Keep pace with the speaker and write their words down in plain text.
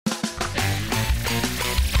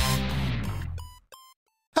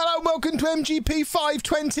welcome to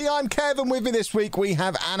MGP520. I'm Kevin. With me this week we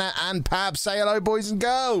have Anna and Pab. Say hello, boys and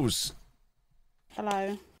girls.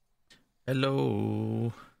 Hello.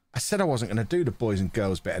 Hello. I said I wasn't going to do the boys and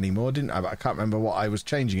girls bit anymore, didn't I? But I can't remember what I was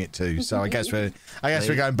changing it to. So I guess we're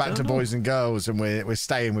going back to boys and girls, and we're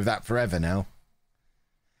staying with that forever now.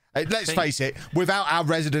 Let's face it, without our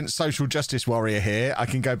resident social justice warrior here, I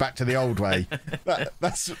can go back to the old way.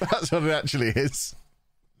 That's what it actually is.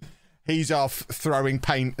 He's off throwing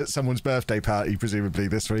paint at someone's birthday party, presumably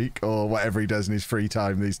this week, or whatever he does in his free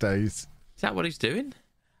time these days. Is that what he's doing?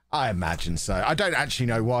 I imagine so. I don't actually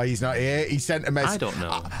know why he's not here. He sent a message.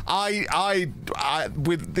 I don't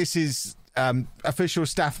know. This is official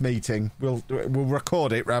staff meeting. We'll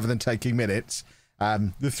record it rather than taking minutes.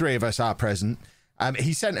 The three of us are present.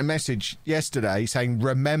 He sent a message yesterday saying,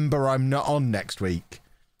 "Remember, I'm not on next week."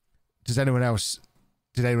 Did anyone else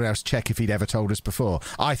check if he'd ever told us before?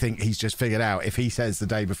 I think he's just figured out if he says the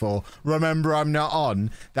day before, "Remember, I'm not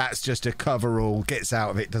on," that's just a cover-all, gets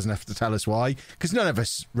out of it, doesn't have to tell us why, because none of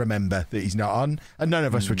us remember that he's not on, and none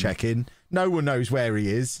of us were checking. No one knows where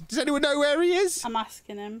he is. Does anyone know where he is? I'm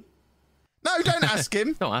asking him. No, don't ask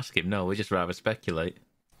him. Don't ask him, no, we just rather speculate.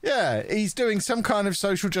 Yeah, he's doing some kind of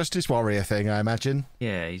social justice warrior thing, I imagine.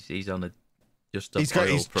 Yeah, he's on a just a he's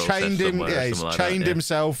chained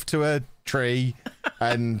himself to a tree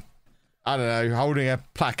and I don't know, holding a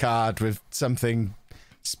placard with something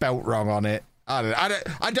spelt wrong on it. I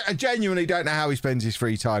genuinely don't know how he spends his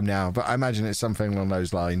free time now, but I imagine it's something along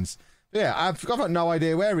those lines. Yeah, I've got no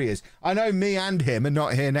idea where he is. I know me and him are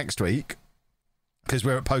not here next week because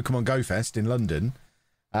we're at Pokemon Go Fest in London,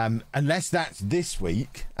 unless that's this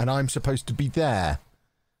week and I'm supposed to be there.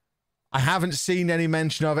 I haven't seen any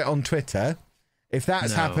mention of it on Twitter. If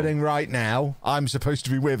that's happening right now, I'm supposed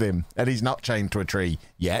to be with him, and he's not chained to a tree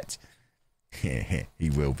yet. He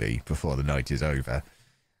will be before the night is over.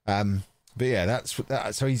 But yeah, that's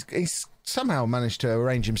so he's somehow managed to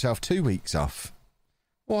arrange himself 2 weeks off.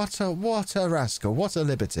 What a rascal! What a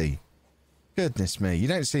liberty! Goodness me, you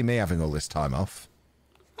don't see me having all this time off.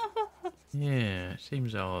 Yeah, it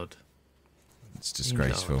seems odd. It's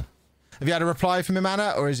disgraceful. Have you had a reply from him,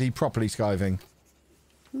 Anna, or is he properly skiving?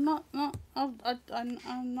 I'm not.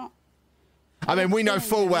 I mean, we know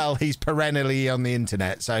full well he's perennially on the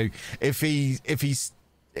internet, so if he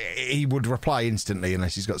would reply instantly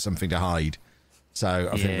unless he's got something to hide. So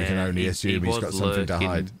I think we can only assume he's got something to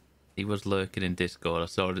hide. He was lurking in Discord. I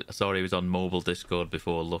saw he was on mobile Discord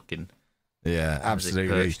before looking. Yeah,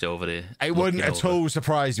 absolutely. Over there, it wouldn't at all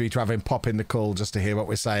surprise me to have him pop in the call just to hear what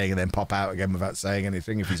we're saying and then pop out again without saying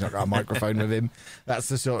anything if he's not got a microphone with him. That's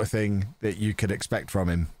the sort of thing that you could expect from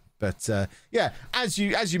him. But yeah, as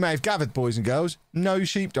you may have gathered, boys and girls, no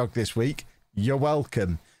sheepdog this week. You're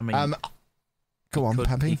welcome. I mean, go on,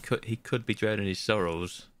 Pappy. He could be drowning his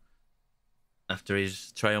sorrows after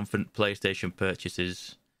his triumphant PlayStation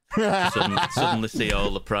purchases. Suddenly see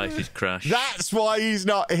all the prices crash. That's why he's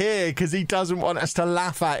not here, because he doesn't want us to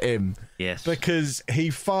laugh at him. Yes. Because he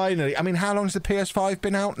finally... I mean, how long's the PS5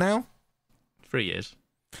 been out now? 3 years.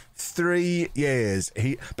 3 years.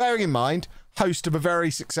 Bearing in mind, host of a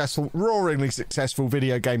very successful, roaringly successful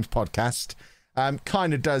video games podcast,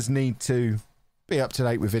 kind of does need to be up to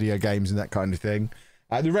date with video games and that kind of thing.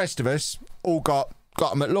 The rest of us all got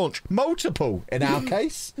them at launch. Multiple in our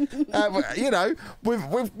case. You know, we've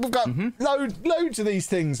got loads of these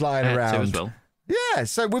things lying around. Too as well. Yeah,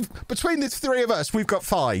 so between the three of us, we've got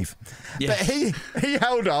 5. Yeah. But he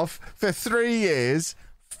held off for 3 years,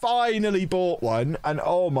 finally bought one, and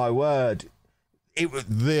oh my word, it was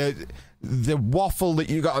the waffle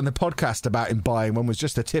that you got on the podcast about him buying one was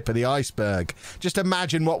just the tip of the iceberg. Just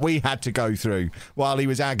imagine what we had to go through while he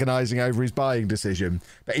was agonising over his buying decision.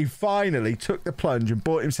 But he finally took the plunge and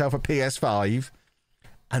bought himself a PS5.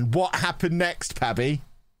 And what happened next, Pabby?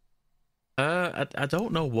 I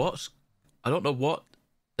don't know what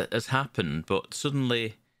has happened, but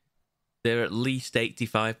suddenly they're at least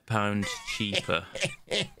 £85 cheaper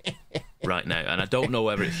right now, and I don't know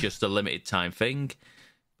whether it's just a limited time thing.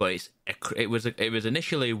 But it was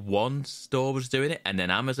initially one store was doing it, and then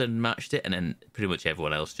Amazon matched it, and then pretty much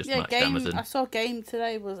everyone else just matched Amazon. I saw Game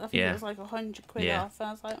today it was like £100 off. I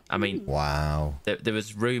was like, I mean, wow. There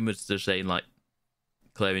was rumours to saying like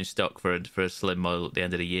clearing stock for a slim model at the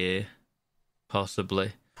end of the year,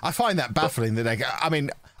 possibly. I find that baffling that I mean,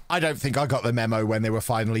 I don't think I got the memo when they were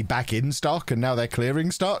finally back in stock, and now they're clearing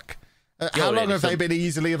stock. How long have they been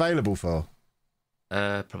easily available for?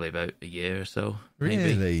 Probably about a year or so.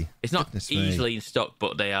 Really? Maybe. It's not easily in stock,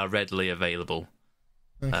 but they are readily available.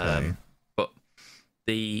 Okay. But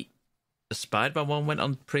the Spider-Man one went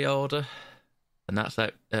on pre-order and that's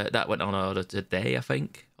out. That went on order today, I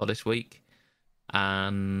think, or this week,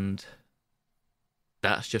 and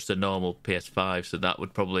that's just a normal PS5. So that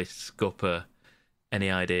would probably scupper any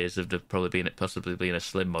ideas of possibly being a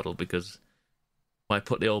slim model, because why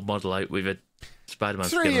put the old model out with a Spider-Man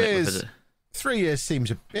skin on it? 3 years seems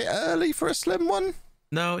a bit early for a slim one.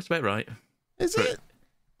 No, it's about right. Is it?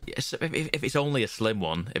 Yes, if it's only a slim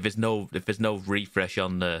one, if there's no refresh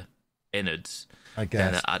on the innards, I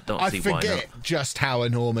guess. then I don't see why not. I forget just how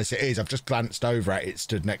enormous it is. I've just glanced over at it. It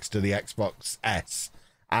stood next to the Xbox S,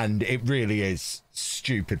 and it really is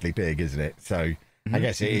stupidly big, isn't it? So I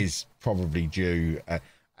guess it is probably due.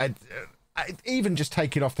 Even just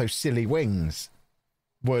taking off those silly wings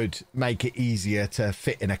would make it easier to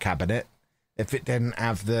fit in a cabinet if it didn't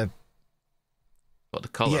have the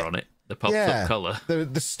collar on it, the pop-up collar,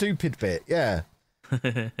 the stupid bit, yeah.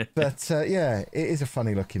 But it is a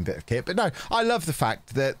funny looking bit of kit. But no, I love the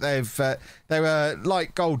fact that they were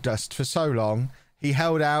like Gold Dust for so long. He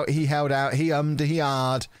held out, he ummed, he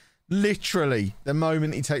ahed. Literally, the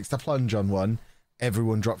moment he takes the plunge on one,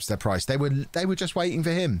 everyone drops their price. They were just waiting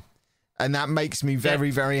for him, and that makes me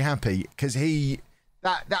very, very happy, because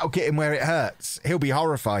that'll get him where it hurts. He'll be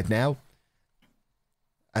horrified now,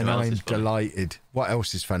 and I'm delighted. What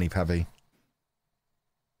else is funny, Pavy?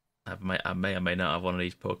 I may or may not have one of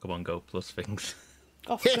these Pokemon Go Plus things.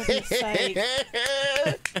 Oh, for goodness sake.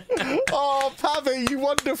 Oh, Pavy, you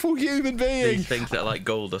wonderful human being. These things that are like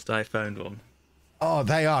Gold Dust, I found one. Oh,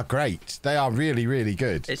 they are great. They are really, really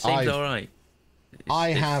good. It seems all right. I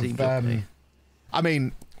have. Okay. I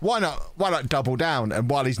mean, why not double down? And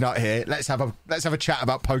while he's not here, let's have a chat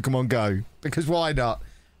about Pokemon Go, because why not?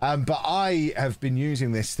 But I have been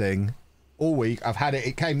using this thing all week. I've had it.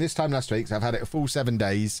 It came this time last week, so I've had it a full 7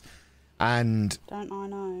 days. And don't I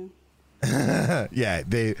know? Yeah,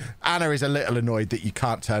 Anna is a little annoyed that you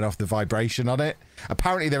can't turn off the vibration on it.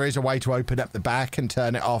 Apparently there is a way to open up the back and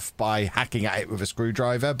turn it off by hacking at it with a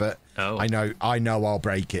screwdriver, but I know I'll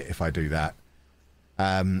break it if I do that.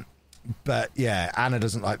 But yeah, Anna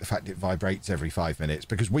doesn't like the fact it vibrates every 5 minutes,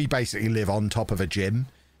 because we basically live on top of a gym.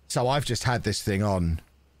 So I've just had this thing on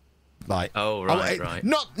like right.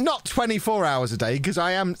 Not 24 hours a day, because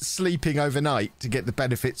I am sleeping overnight to get the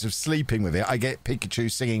benefits of sleeping with it. I get Pikachu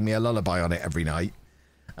singing me a lullaby on it every night,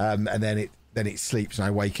 and then it sleeps, and I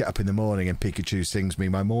wake it up in the morning and Pikachu sings me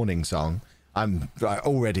my morning song. I'm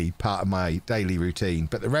already part of my daily routine,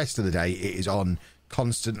 but the rest of the day it is on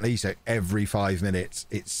constantly. So every 5 minutes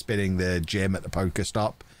it's spinning the gym at the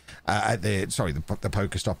Pokestop, the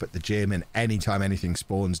Pokestop at the gym, and anytime anything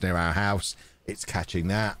spawns near our house, it's catching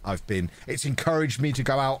that. It's encouraged me to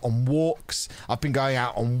go out on walks. I've been going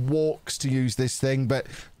out on walks to use this thing, but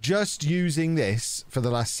just using this for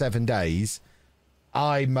the last 7 days,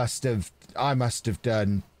 I must have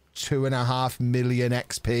done 2.5 million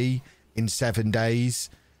XP in 7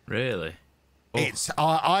 days. Really? Oh.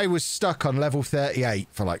 I was stuck on level 38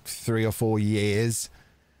 for like 3 or 4 years.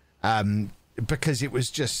 Because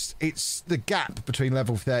it's the gap between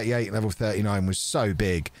level 38 and level 39 was so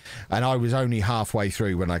big, and I was only halfway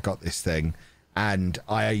through when I got this thing, and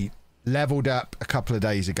I leveled up a couple of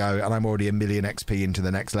days ago, and I'm already 1 million XP into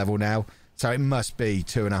the next level now. So it must be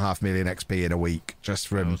 2.5 million XP in a week just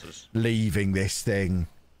from leaving this thing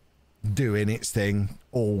doing its thing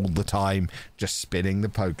all the time, just spinning the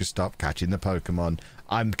Pokestop, catching the Pokemon.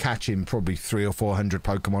 I'm catching probably 300 or 400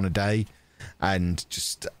 Pokemon a day, and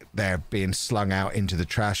just they're being slung out into the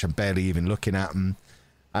trash. I'm barely even looking at them.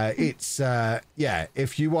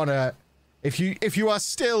 If you are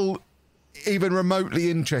still even remotely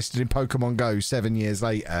interested in Pokemon Go 7 years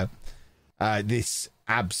later, this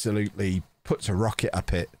absolutely puts a rocket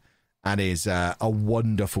up it and is a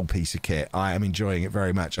wonderful piece of kit. I am enjoying it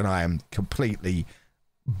very much, and I am completely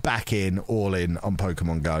all in on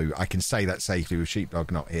Pokemon Go. I can say that safely with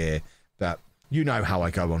Sheepdog not here, but you know how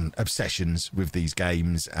I go on obsessions with these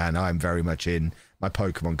games, and I'm very much in my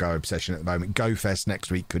Pokemon Go obsession at the moment. Go Fest next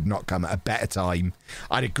week could not come at a better time.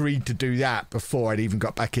 I'd agreed to do that before I'd even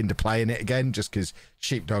got back into playing it again, just because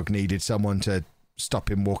Sheepdog needed someone to stop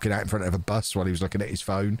him walking out in front of a bus while he was looking at his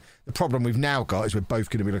phone. The problem we've now got is we're both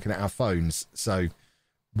going to be looking at our phones, so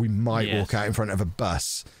we might walk out in front of a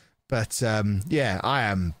bus. But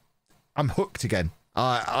I'm hooked again.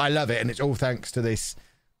 I love it, and it's all thanks to this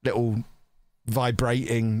little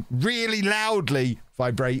vibrating, really loudly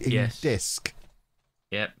vibrating disc.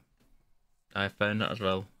 Yep, I found that as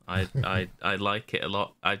well. I like it a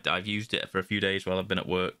lot. I've used it for a few days while I've been at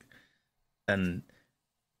work, and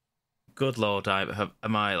good lord,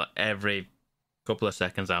 every couple of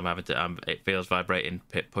seconds it feels vibrating,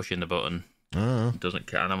 pushing the button. It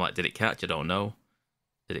doesn't, and I'm like, did it catch? I don't know.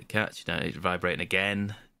 Did it catch? Now it's vibrating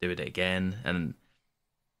again. Doing it again, and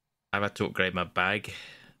I've had to upgrade my bag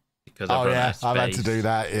because I've run out of space. I've had to do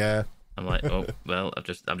that. Yeah. I'm like, oh well,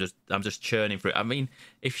 I'm just churning through it. I mean,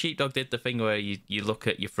 if Sheepdog did the thing where you look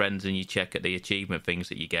at your friends and you check at the achievement things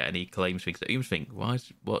that you get, and he claims things that you think,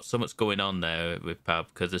 what's so much going on there with Pab?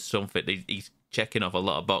 Because there's something he's checking off a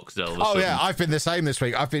lot of boxes all of a sudden. Yeah, I've been the same this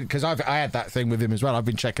week. I had that thing with him as well. I've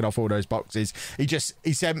been checking off all those boxes.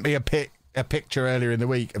 He sent me a picture earlier in the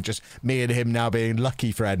week of just me and him now being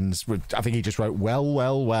lucky friends. I think he just wrote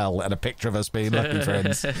well, and a picture of us being lucky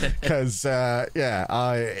friends because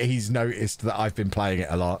he's noticed that I've been playing it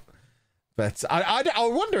a lot. But I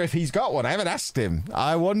wonder if he's got one. I haven't asked him.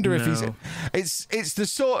 I wonder if it's the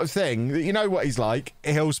sort of thing that, you know what he's like.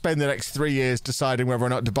 He'll spend the next 3 years deciding whether or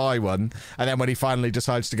not to buy one, and then when he finally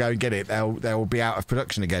decides to go and get it, they'll be out of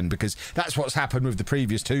production again, because that's what's happened with the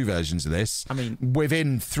previous 2 versions of this. I mean,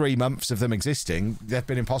 within 3 months of them existing, they've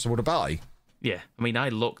been impossible to buy. Yeah, I mean, I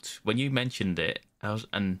looked when you mentioned it.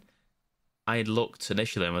 I looked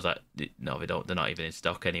initially and was like, no, they're not even in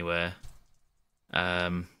stock anywhere.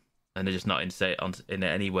 And they're just not in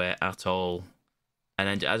anywhere at all. And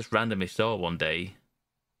then I just randomly saw one day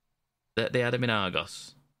that they had them in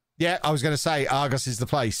Argos. Yeah, I was going to say Argos is the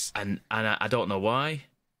place. And I don't know why,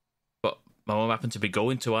 but my mum happened to be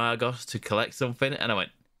going to Argos to collect something, and I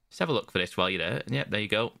went, let's have a look for this while you're there. And yeah, there you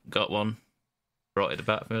go. Got one. Brought it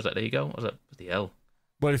back for me. I was like, there you go. I was like, what the hell?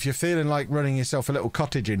 Well, if you're feeling like running yourself a little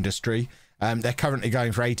cottage industry, they're currently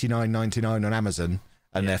going for $89.99 on Amazon.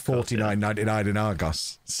 And they're $49.99 in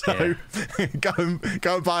Argos. So go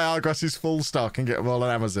and buy Argos's full stock and get them all on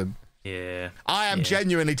Amazon. Yeah. I am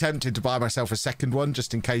genuinely tempted to buy myself a second one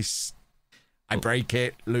just in case I break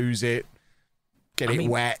it, lose it, get it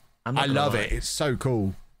wet. I love it. It's so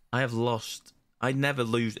cool. I never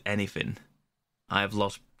lose anything. I have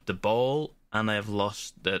lost the ball and I have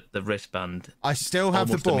lost the wristband. I still have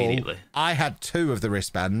the ball. I had 2 of the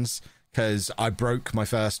wristbands because I broke my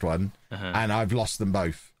first one, and I've lost them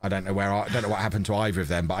both. I don't know what happened to either of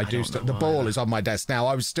them, but the ball is on my desk now.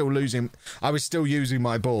 I was still using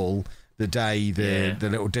my ball the day the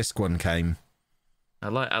little disc one came. I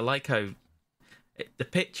like how the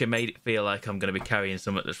picture made it feel like I'm going to be carrying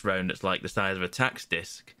something that's round that's like the size of a tax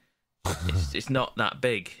disc. It's not that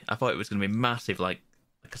big. I thought it was going to be massive, like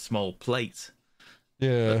a small plate.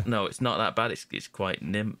 Yeah. But no, it's not that bad. It's quite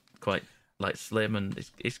quite like slim, and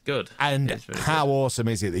it's good. And how awesome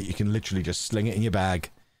is it that you can literally just sling it in your bag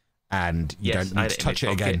and you don't need to touch it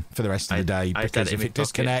again for the rest of the day, because if it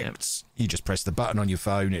disconnects, you just press the button on your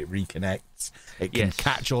phone, it reconnects. It can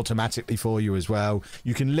catch automatically for you as well.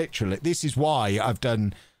 You can literally, this is why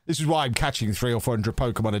I'm catching 300 or 400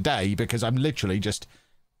 Pokemon a day, because I'm literally just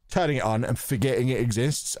turning it on and forgetting it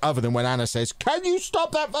exists, other than when Anna says, can you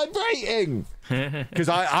stop that vibrating? Because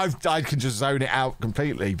I can just zone it out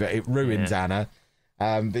completely, but it ruins Anna.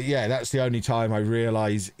 But yeah, that's the only time I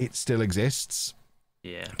realise it still exists.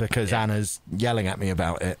 Yeah. Because Anna's yelling at me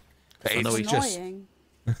about it. It's annoying.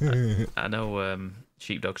 I know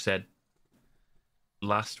Sheepdog said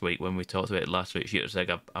last week, when we talked about it last week, Sheepdog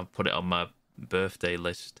said I've put it on my birthday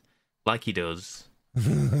list, like he does.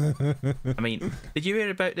 I mean, did you hear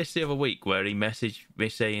about this the other week where he messaged me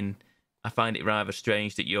saying, I find it rather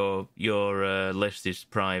strange that your list is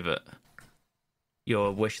private.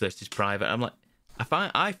 Your wish list is private. I'm like,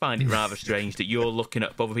 I find it rather strange that you're looking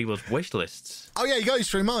at other people's wish lists. Oh yeah, he goes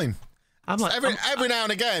through mine. I'm like, every now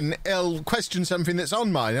and again, he'll question something that's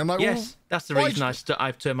on mine. I'm like, yes, that's the reason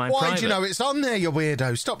I've turned mine private. Why do you know it's on there, you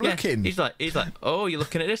weirdo? Stop looking. He's like, oh, you're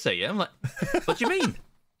looking at this, are you? I'm like, what do you mean?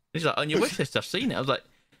 He's like, on your wish list, I've seen it. I was like,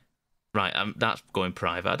 right, that's going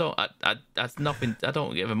private. That's nothing. I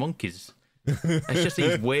don't give a monkey's. It's just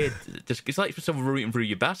these weird. It's like someone rooting through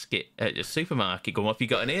your basket at your supermarket, going, "What have you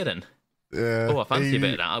got in here then?" Oh, I fancy a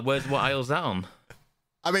bit of that. What aisle's that on?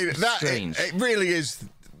 I mean, it really is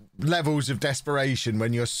levels of desperation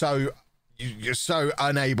when you're so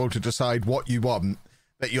unable to decide what you want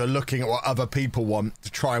that you're looking at what other people want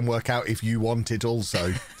to try and work out if you want it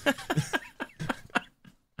also.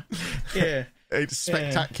 Yeah, it's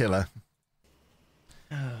spectacular.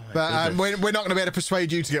 Oh, but we're not going to be able to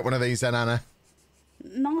persuade you to get one of these then, Anna.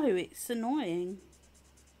 No, it's annoying.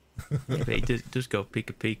 Yeah, but it does go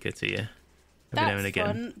pika to you every now and again.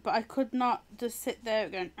 Fun, but I could not just sit there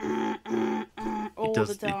going all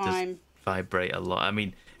the time. It does vibrate a lot. I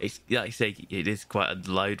mean, it's like you say, it is quite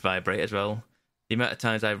a loud vibrate as well. The amount of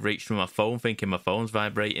times I've reached for my phone thinking my phone's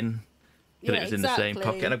vibrating. Because it was in the same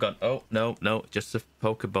pocket, and I've gone, oh no, just a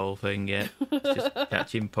Pokeball thing, yeah, it's just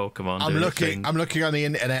catching Pokemon. I'm looking on the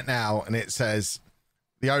internet now, and it says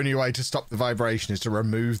the only way to stop the vibration is to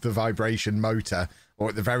remove the vibration motor or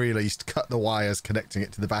at the very least cut the wires connecting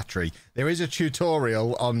it to the battery. There is a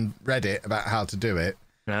tutorial on Reddit about how to do it,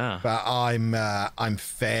 but I'm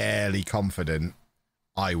fairly confident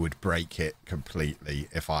I would break it completely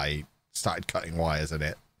if I started cutting wires in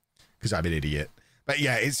it, because I'm an idiot. But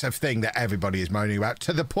yeah, it's a thing that everybody is moaning about,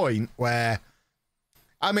 to the point where,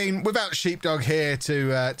 I mean, without Sheepdog here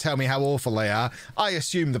to tell me how awful they are, I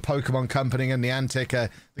assume the Pokemon Company and Niantic are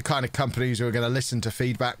the kind of companies who are going to listen to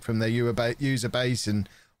feedback from their user base and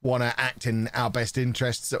want to act in our best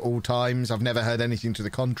interests at all times. I've never heard anything to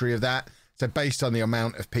the contrary of that. So based on the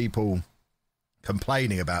amount of people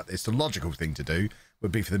complaining about this, the logical thing to do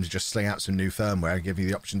would be for them to just sling out some new firmware and give you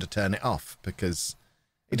the option to turn it off, because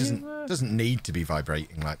it doesn't need to be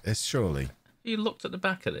vibrating like this, surely. You looked at the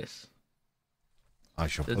back of this. I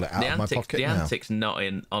shall pull it out of my pocket now. Niantic's not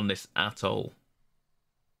in on this at all.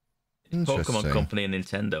 Pokemon Company and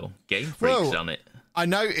Nintendo. Game Freak's on it. I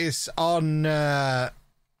notice on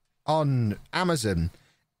Amazon,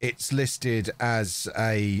 it's listed as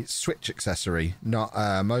a Switch accessory, not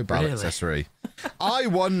a mobile accessory. I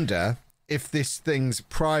wonder if this thing's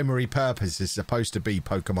primary purpose is supposed to be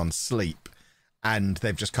Pokemon Sleep, and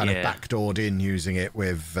they've just kind of backdoored in using it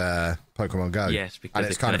with Pokemon Go. Yes, because and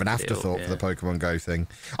it's kind of an afterthought for the Pokemon Go thing.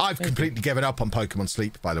 I've completely given up on Pokemon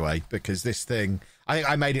Sleep, by the way, because this thing, I think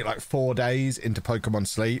I made it like 4 days into Pokemon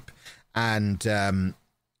Sleep, and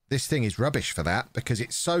this thing is rubbish for that, because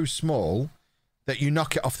it's so small that you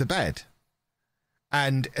knock it off the bed.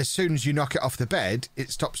 And as soon as you knock it off the bed,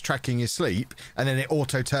 it stops tracking your sleep, and then it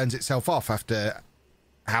auto turns itself off after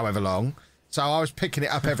however long. So I was picking it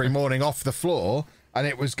up every morning off the floor, and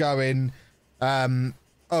it was going,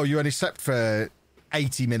 oh, you only slept for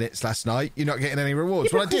 80 minutes last night. You're not getting any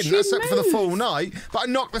rewards. Well, I didn't. I slept for the full night, but I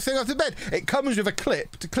knocked the thing off the bed. It comes with a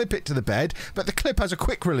clip to clip it to the bed, but the clip has a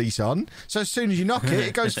quick release on. So as soon as you knock it,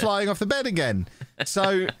 it goes flying off the bed again.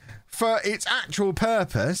 So for its actual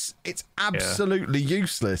purpose, it's absolutely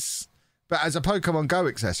useless. But as a Pokemon Go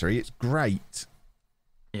accessory, it's great.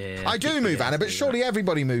 Yeah, I do move, Anna, but surely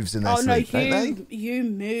everybody moves in their sleep, don't they? You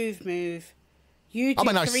move. You do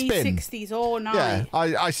 360s all night. Yeah,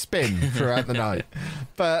 I spin throughout the night.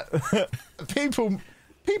 But people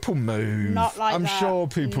move. Not like I'm that. sure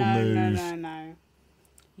people move. No.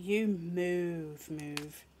 You move.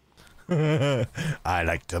 I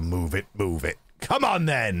like to move it. Come on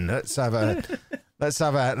then. Let's have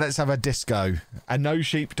a disco. A no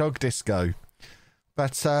sheepdog disco.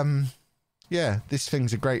 But yeah, this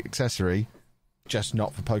thing's a great accessory, just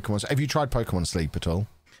not for Pokemon. Have you tried Pokemon Sleep at all?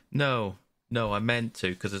 No, I meant to,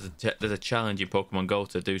 because there's a challenge in Pokemon Go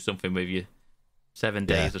to do something with your 7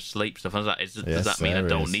 days of sleep stuff. Does that mean I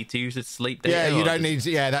don't need to use the sleep data? Yeah, you don't need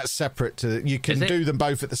to. Yeah, that's separate to. You can do them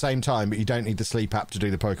both at the same time, but you don't need the sleep app to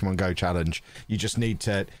do the Pokemon Go challenge. You just need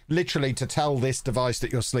to literally to tell this device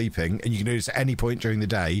that you're sleeping, and you can do this at any point during the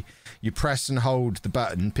day. You press and hold the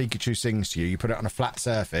button. Pikachu sings to you. You put it on a flat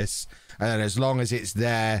surface, and then as long as it's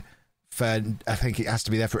there for, I think it has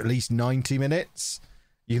to be there for at least 90 minutes.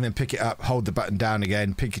 You can then pick it up, hold the button down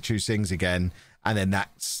again. Pikachu sings again, and then that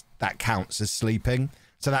counts as sleeping.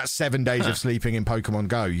 So that's 7 days of sleeping in Pokemon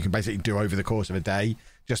Go. You can basically do over the course of a day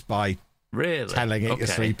just by telling it you're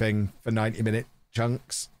sleeping for 90-minute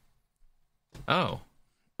chunks. Oh,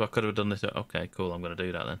 so I could have done this. Okay, cool. I'm going to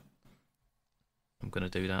do that then. I'm going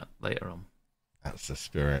to do that later on. That's the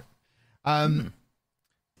spirit.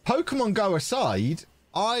 Pokemon Go aside,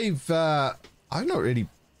 I've not really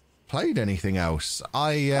played anything else.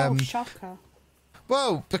 Shocker.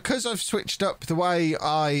 Well, because I've switched up the way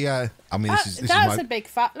that's a big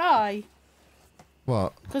fat lie.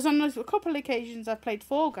 What? Because on a couple of occasions I've played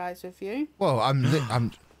Fall Guys with you. Well,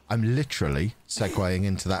 I'm literally segueing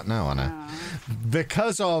into that now, Anna.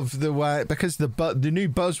 Because the new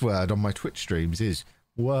buzzword on my Twitch streams is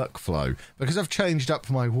workflow. Because I've changed up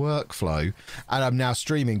my workflow, and I'm now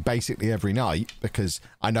streaming basically every night, because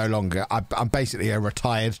I'm basically a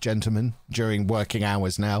retired gentleman during working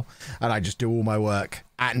hours now, and I just do all my work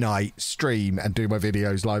at night, stream, and do my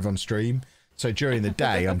videos live on stream. So during the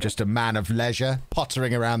day, I'm just a man of leisure,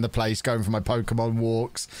 pottering around the place, going for my Pokemon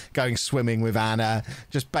walks, going swimming with Anna,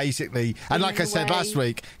 just basically. And like I said last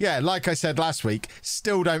week,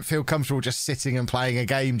 still don't feel comfortable just sitting and playing a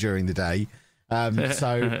game during the day.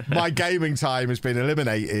 So my gaming time has been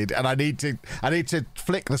eliminated, and I need to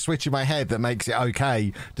flick the switch in my head that makes it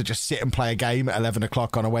okay to just sit and play a game at 11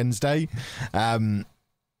 o'clock on a Wednesday.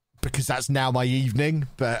 Because that's now my evening,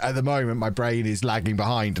 but at the moment my brain is lagging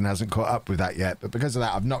behind and hasn't caught up with that yet. But because of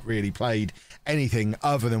that, I've not really played anything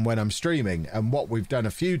other than when I'm streaming. And what we've done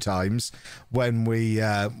a few times when we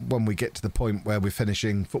get to the point where we're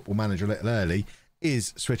finishing Football Manager a little early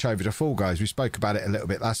is switch over to Fall Guys. We spoke about it a little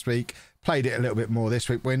bit last week, played it a little bit more this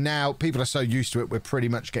week. People are so used to it, we're pretty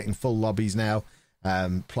much getting full lobbies now,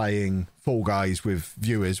 playing Fall Guys with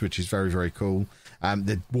viewers, which is very, very cool.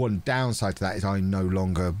 The one downside to that is I'm no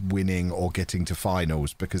longer winning or getting to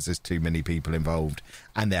finals because there's too many people involved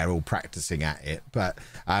and they're all practicing at it. But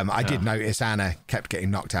I did notice Anna kept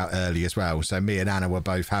getting knocked out early as well. So me and Anna were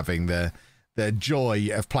both having the joy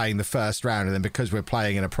of playing the first round, and then because we're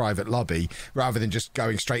playing in a private lobby, rather than just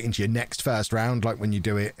going straight into your next first round like when you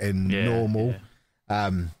do it in normal,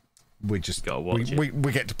 we just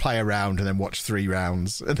we get to play a round and then watch 3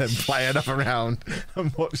 rounds and then play another round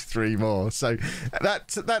and watch 3 more. So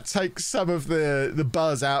that takes some of the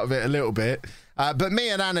buzz out of it a little bit. But me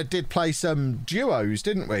and Anna did play some duos,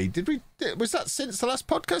 didn't we? Was that since the last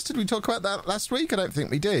podcast? Did we talk about that last week? I don't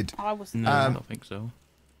think we did. I was. No, I don't think so.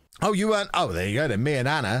 Oh, you weren't? Oh, there you go then. Me and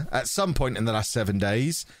Anna, at some point in the last 7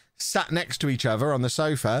 days, sat next to each other on the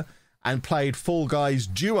sofa and played Fall Guys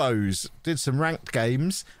duos, did some ranked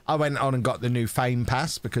games. I went on and got the new Fame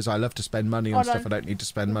Pass because I love to spend money on stuff I don't need to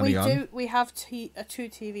spend money on. We have 2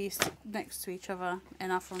 TVs next to each other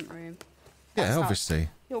in our front room. That's obviously.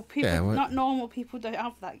 Not normal people don't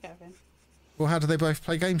have that, Gavin. Well, how do they both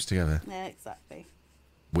play games together? Yeah, exactly.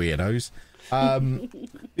 Weirdos.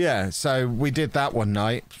 So we did that one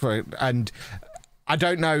night, and I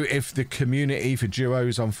don't know if the community for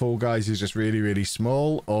duos on Fall Guys is just really, really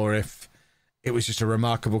small, or if it was just a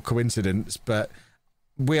remarkable coincidence, but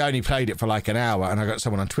we only played it for like an hour, and I got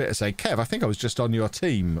someone on Twitter say, Kev, I think I was just on your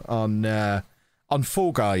team on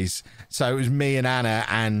Fall Guys. So it was me and Anna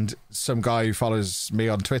and some guy who follows me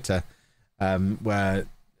on Twitter, were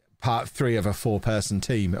part 3 of a 4-person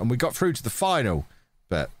team, and we got through to the final,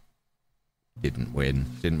 but didn't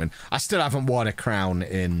win. I still haven't won a crown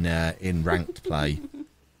in ranked play,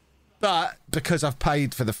 but because I've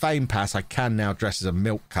paid for the Fame Pass, I can now dress as a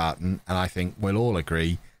milk carton, and I think we'll all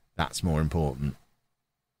agree that's more important.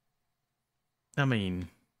 I mean,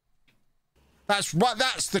 that's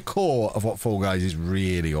the core of what Fall Guys is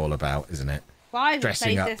really all about, isn't it? Well, I've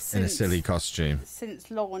dressing up in a silly costume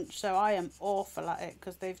since launch, so I am awful at it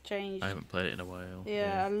because they've changed. I haven't played it in a while.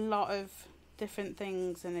 Yeah, a lot of different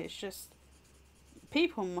things, and it's just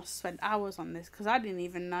people must spend hours on this because I didn't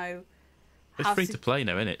even know. It's free to play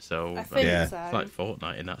now, isn't it? So I think so. It's like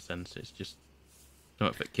Fortnite in that sense. It's just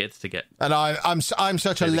not for kids to get. And I'm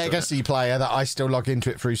such a legacy player that I still log into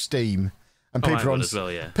it through Steam. And people I would as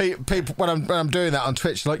well, yeah. People when I'm doing that on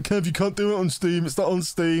Twitch, like, Kev, you can't do it on Steam. It's not on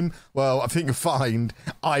Steam. Well, I think you'll find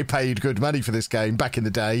I paid good money for this game back in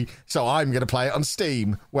the day, so I'm going to play it on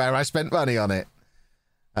Steam, where I spent money on it,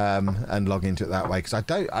 and log into it that way. Because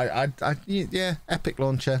Epic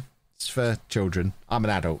Launcher. It's for children. I'm an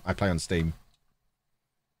adult. I play on Steam.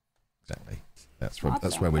 Exactly. That's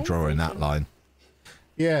where we're drawing that line.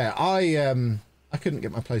 Yeah, I couldn't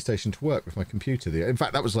get my PlayStation to work with my computer. In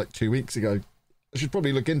fact, that was like 2 weeks ago. I should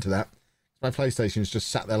probably look into that. My PlayStation's just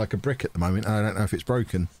sat there like a brick at the moment, and I don't know if it's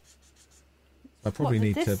broken. I probably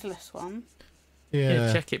need to. Discless one?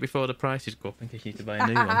 Yeah, check it before the prices go up in case you need to buy a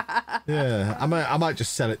new one. Yeah, I might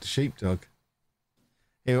just sell it to Sheepdog.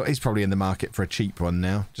 He's probably in the market for a cheap one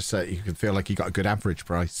now, just so you can feel like you got a good average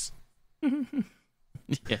price.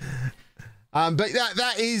 Yeah. But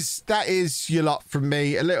that is your lot from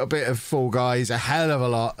me. A little bit of Fall Guys, a hell of a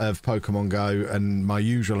lot of Pokemon Go, and my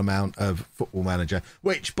usual amount of Football Manager.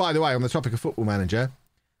 Which, by the way, on the topic of Football Manager,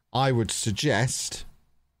 I would suggest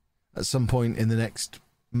at some point in the next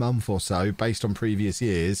month or so, based on previous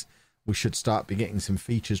years, we should start be getting some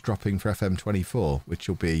features dropping for FM24, which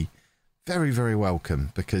will be very, very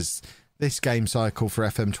welcome, because this game cycle for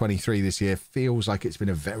FM23 this year feels like it's been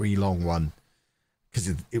a very long one.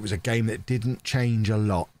 Because it was a game that didn't change a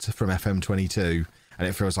lot from FM22, and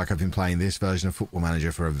it feels like I've been playing this version of Football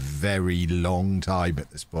Manager for a very long time at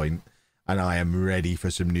this point, and I am ready for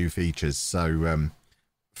some new features. So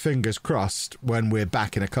fingers crossed, when we're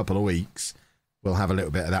back in a couple of weeks, we'll have a little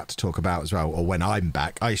bit of that to talk about as well. Or when I'm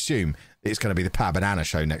back, I assume it's going to be the Pa Banana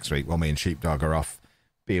show next week, while me and Sheepdog are off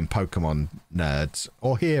being Pokemon nerds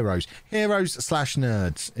or heroes /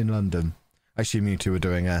 nerds in London. I assume you two are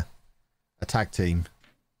doing a tag team.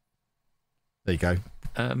 There you go.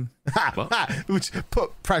 Which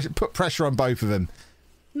put pressure on both of them.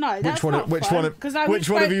 No, that's not which one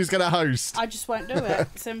of you is going to host? I just won't do it.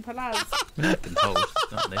 Simple as. I can host.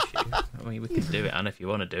 It's not an issue. I mean, we can do it, and if you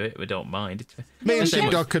want to do it, we don't mind. Me and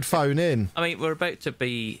Sheepdog could phone in. I mean,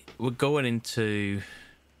 we're going into.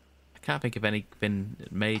 I can't think of anything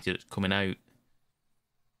major that's coming out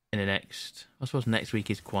in the next. I suppose next week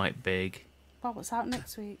is quite big. Well, what's out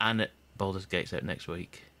next week? And Baldur's Gate's out next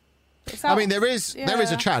week. I mean, there is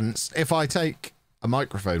a chance if I take a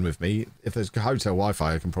microphone with me. If there's hotel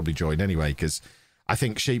Wi-Fi, I can probably join anyway, because I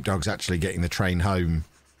think Sheepdog's actually getting the train home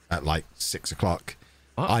at like 6 o'clock.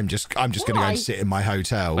 What? I'm just going to go and sit in my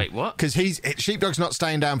hotel. Wait, what? Because Sheepdog's not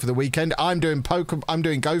staying down for the weekend. I'm doing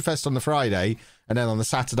Go Fest on the Friday, and then on the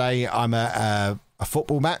Saturday I'm at a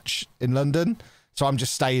football match in London, so I'm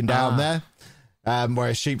just staying down there.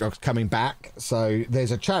 Whereas Sheepdog's coming back, so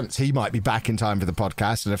there's a chance he might be back in time for the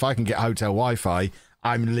podcast. And if I can get hotel Wi-Fi,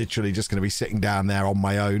 I'm literally just going to be sitting down there on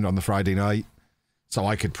my own on the Friday night, so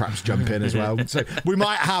I could perhaps jump in as well. So we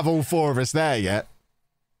might have all four of us there yet.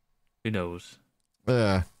 Who knows?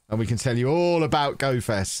 And we can tell you all about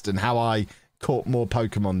GoFest and how I caught more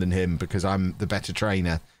Pokemon than him because I'm the better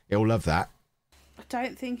trainer. He'll love that. I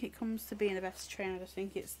don't think it comes to being a better trainer. I just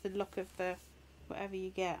think it's the luck of the whatever you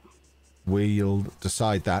get. We'll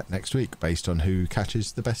decide that next week based on who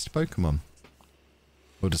catches the best Pokemon.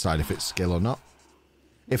 We'll decide if it's skill or not.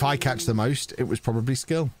 If I catch the most, it was probably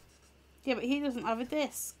skill. Yeah, but he doesn't have a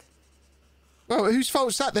disc. Well, whose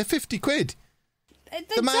fault's that? They're 50 quid.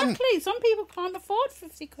 Exactly. Some people can't afford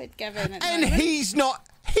 50 quid, Kevin. And he's not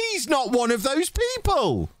one of those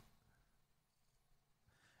people.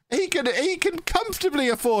 He can comfortably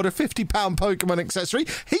afford a £50 Pokemon accessory.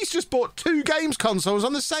 He's just bought 2 games consoles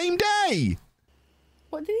on the same day.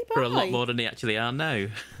 What did he buy? For a lot more than he actually are now.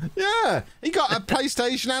 Yeah, he got a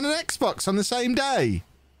PlayStation and an Xbox on the same day.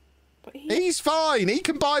 But He's fine. He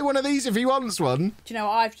can buy one of these if he wants one. Do you know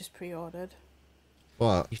what I've just pre-ordered?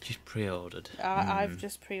 What? You've just pre-ordered. I've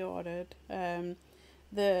just pre-ordered the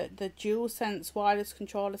DualSense wireless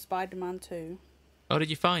controller Spider-Man 2. Oh, did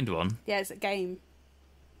you find one? Yeah, it's a game.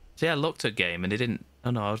 See, I looked at game and it didn't. Oh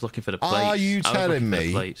no, I was looking for the plates. Are you telling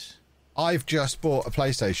me? Plates. I've just bought a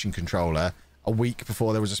PlayStation controller a week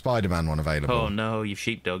before there was a Spider-Man one available. Oh no, you've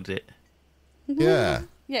sheepdogged it. Yeah.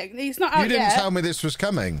 Yeah, it's not out yet. You didn't tell me this was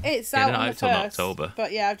coming. It's out on the 1st. October.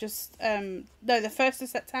 But yeah, I've just no, the 1st of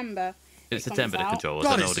September. It's September the controllers.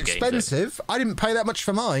 God, I know it's the games expensive. I didn't pay that much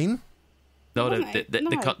for mine. No,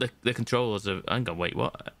 the controllers are. Hang on, wait,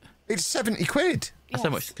 what? It's 70 quid. That's how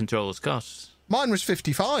much the controllers cost. Mine was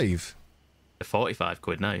 55. They're 45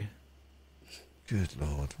 quid now. Good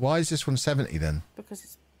lord. Why is this one 70 then? Because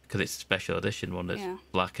it's a special edition one that's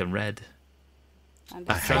black and red. And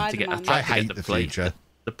I hate the plates. future.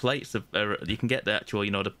 The plates are, you can get the actual,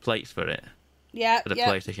 the plates for it. Yeah. For the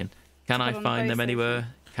PlayStation. Can I find them anywhere?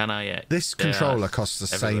 Can I? This controller costs the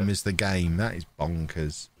same as the game. That is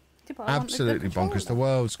bonkers. Yeah, absolutely bonkers. The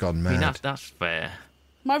world's gone mad. I mean, that's fair.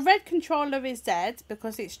 My red controller is dead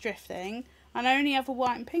because it's drifting, and I only have a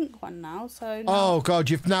white and pink one now. So. Oh God,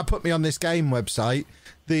 you've now put me on this game website.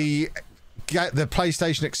 The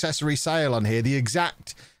PlayStation accessory sale on here. The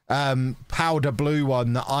exact powder blue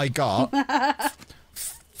one that I got.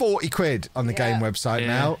 40 quid on the game website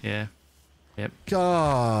now. Yeah. Yep.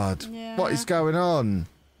 God, what is going on?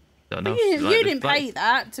 Don't know. You didn't pay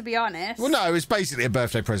that, to be honest. Well, no, it was basically a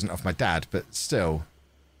birthday present off my dad, but still.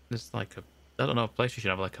 It's like I don't know, PlayStation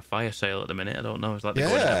have like a fire sale at the minute. I don't know. It's like they're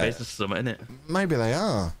going out of business or something, isn't it? Maybe they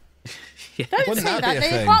are. Don't Wouldn't say that that. be a They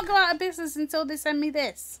thing? can't go out of business until they send me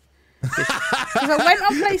this. Because I went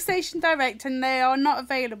on PlayStation Direct and they are not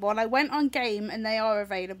available. And I went on Game and they are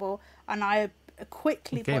available. And I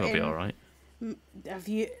quickly Game put will in... be all right.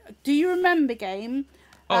 Do you remember Game?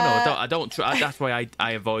 Oh no, I don't try. That's why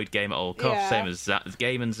I avoid Game at all costs. Same as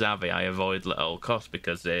Game and Zavi, I avoid at all costs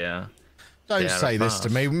because they are. Don't say this to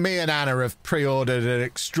me. Me and Anna have pre-ordered an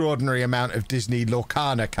extraordinary amount of Disney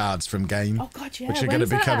Lorcana cards from Game. Oh God, yeah. Which are going to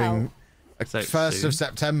be coming 1st of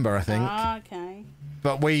September, I think. Okay.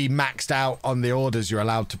 But we maxed out on the orders you're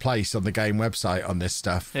allowed to place on the Game website on this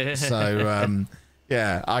stuff. So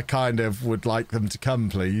yeah, I kind of would like them to come,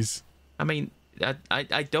 please. I mean,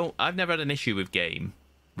 I've never had an issue with Game,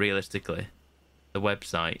 realistically, the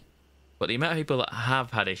website. But the amount of people that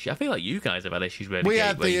have had issues, I feel like you guys have had issues with We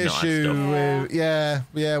had the issue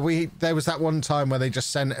with, there was that one time where they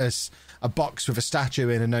just sent us a box with a statue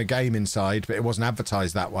in and no game inside, but it wasn't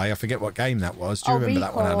advertised that way. I forget what game that was. Do you remember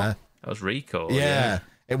that one, Anna? That was Recall. Yeah.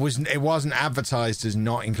 It wasn't advertised as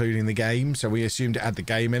not including the game, so we assumed it had the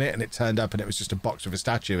game in it, and it turned up and it was just a box with a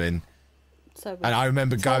statue in. And I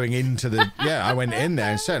remember going into the... I went in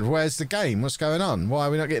there and said, where's the game? What's going on? Why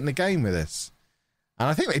are we not getting the game with this? And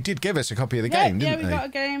I think they did give us a copy of the game, didn't they? Yeah, we got a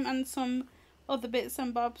game and some other bits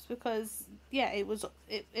and bobs because, it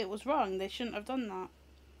was wrong. They shouldn't have done that.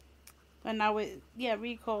 And now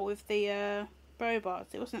Recall with the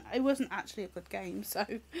robots. It wasn't actually a good game, so...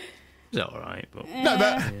 It's all right, but... No,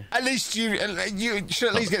 but at least you should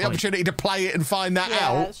at least get the opportunity to play it and find that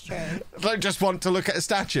out. That's true. Don't just want to look at a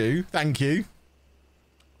statue. Thank you.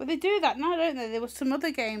 But they do that now, don't they? There were some other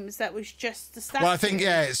games that was just the statue. Well, I think,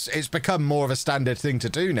 yeah, it's become more of a standard thing to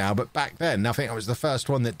do now, but back then, I think I was the first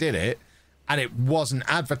one that did it, and it wasn't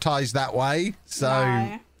advertised that way, so,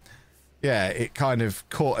 No. yeah, it kind of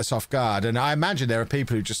caught us off guard, and I imagine there are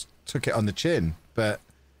people who just took it on the chin, but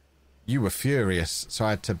you were furious, so I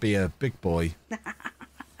had to be a big boy.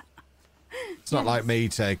 It's not like me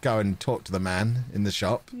to go and talk to the man in the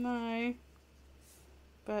shop. No.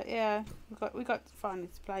 But yeah, we got finally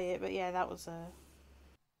to play it. But yeah, that was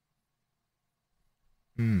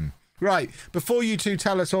Right, before you two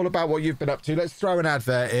tell us all about what you've been up to, let's throw an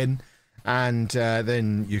advert in, and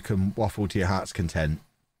then you can waffle to your heart's content.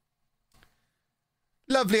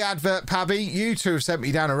 Lovely advert, Pabby. You two have sent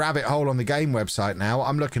me down a rabbit hole on the game website now.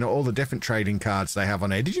 I'm looking at all the different trading cards they have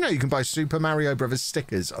on here. Did you know you can buy Super Mario Brothers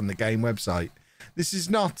stickers on the game website? This is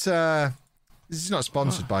not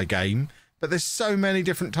sponsored by Game, but there's so many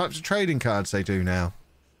different types of trading cards they do now.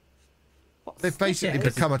 They've basically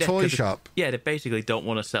become a toy shop. Yeah, they basically don't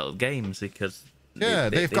want to sell games because... Yeah,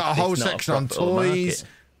 they've got a whole section on toys,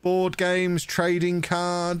 board games, trading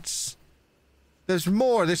cards. There's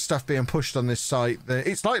more of this stuff being pushed on this site.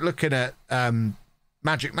 It's like looking at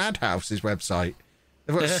Magic Madhouse's website.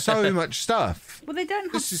 They've got so much stuff. Well, they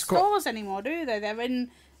don't have stores anymore, do they? They're in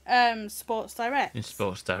Sports Direct. In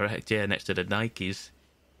Sports Direct, yeah, next to the Nikes.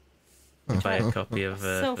 You buy a copy of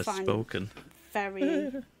Spoken.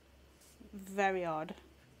 Very, very odd.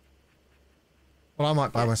 Well, I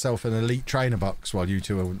might buy myself an Elite Trainer box while you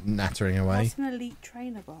two are nattering away. What's an Elite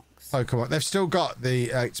Trainer box? Pokemon. They've still got the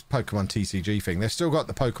it's Pokemon TCG thing. They've still got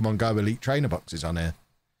the Pokemon Go Elite Trainer boxes on here,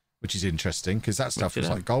 which is interesting because that stuff was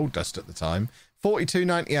like gold dust at the time.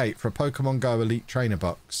 $42.98 for a Pokemon Go Elite Trainer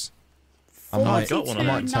box. I might take the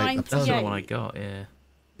 $42.98. That's the one I got. Yeah.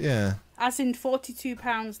 Yeah. As in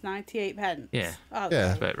 £42.98. Yeah. Oh, yeah.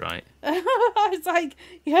 That's about right. I was like,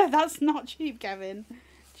 yeah, that's not cheap, Kevin.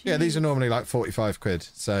 Jeez. Yeah, these are normally like 45 quid.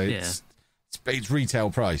 So it's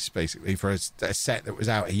retail price basically for a set that was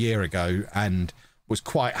out a year ago and was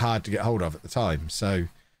quite hard to get hold of at the time. So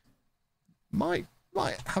might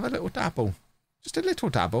have a little dabble. Just a little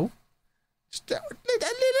dabble.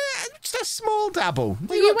 Just a small dabble.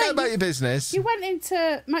 Well, you go about your business. You went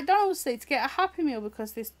into McDonald's today to get a Happy Meal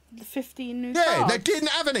because there's the 15 new cards. cards. They didn't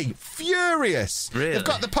have any. Furious. Really? They've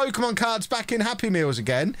got the Pokemon cards back in Happy Meals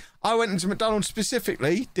again. I went into McDonald's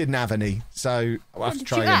specifically, didn't have any. So I'll have to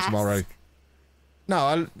try again tomorrow. No,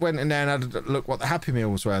 I went in there and had a look what the Happy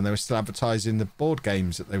Meals were, and they were still advertising the board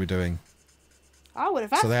games that they were doing. I would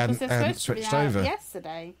have asked because they're supposed switched to be over out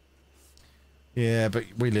yesterday. Yeah, but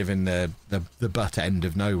we live in the butt end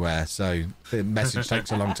of nowhere, so the message takes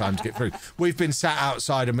a long time to get through. We've been sat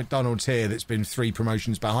outside a McDonald's here that's been 3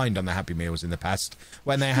 promotions behind on the Happy Meals in the past.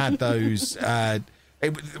 When they had those, our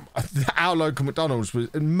local McDonald's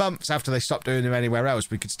was months after they stopped doing them anywhere else.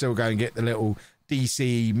 We could still go and get the little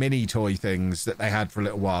DC mini toy things that they had for a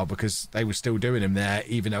little while because they were still doing them there,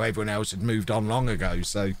 even though everyone else had moved on long ago.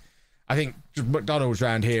 So I think McDonald's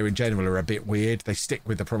around here in general are a bit weird. They stick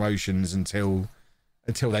with the promotions until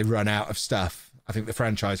they run out of stuff. I think the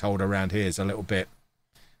franchise holder around here is a little bit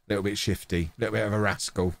shifty, a little bit of a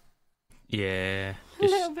rascal. Yeah,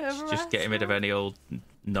 just getting rid of any old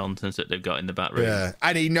nonsense that they've got in the back room. Yeah,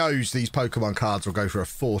 and he knows these Pokemon cards will go for a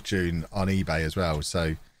fortune on eBay as well.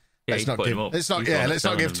 So let's not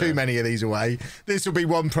give too many of these away. This will be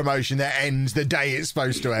one promotion that ends the day it's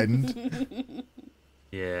supposed to end.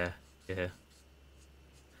 Yeah. Yeah.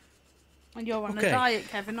 And you're on a diet,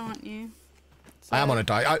 Kevin, aren't you? So... I am on a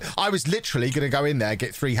diet. I was literally going to go in there,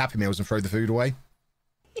 get 3 Happy Meals and throw the food away.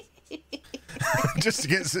 just to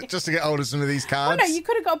get hold of some of these cards. Well, no, you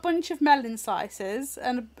could have got a bunch of melon slices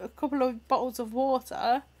and a couple of bottles of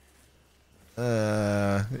water.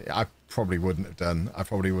 I probably wouldn't have done. I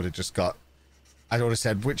probably would have just got... I would have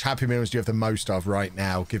said, which Happy Meals do you have the most of right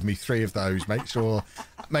now? Give me 3 of those. Make sure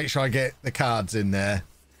I get the cards in there.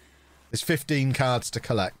 There's 15 cards to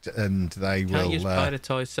collect, and they will... Can't you just buy the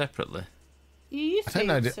toys separately? You used to.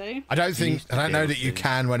 I don't know that you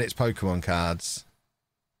can when it's Pokemon cards.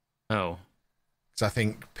 Oh. Because I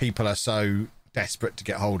think people are so desperate to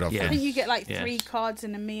get hold of them. I think you get like 3 cards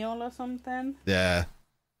in a meal or something. Yeah.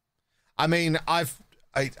 I mean,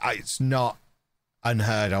 it's not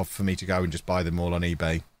unheard of for me to go and just buy them all on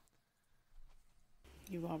eBay.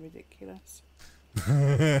 You are ridiculous.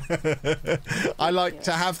 I like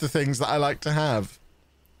to have the things that I like to have.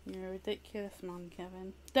 You're a ridiculous man,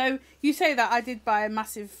 Kevin. Though you say that, I did buy a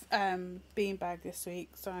massive beanbag this week,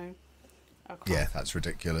 so yeah, that's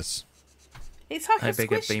ridiculous. It's like how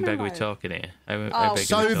big a beanbag are we talking here?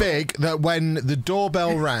 So big that when the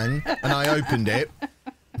doorbell rang and I opened it,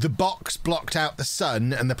 the box blocked out the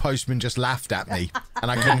sun and the postman just laughed at me and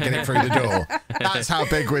I couldn't get it through the door. That's how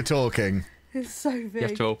big we're talking. It's so big. You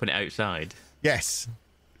have to open it outside. Yes.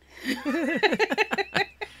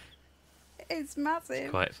 It's massive.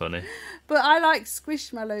 It's quite funny. But I like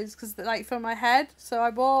squishmallows because, like, for my head. So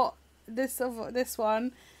I bought this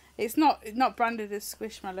one. It's not branded as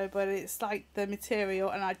squishmallow, but it's like the material,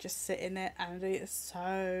 and I just sit in it, and it's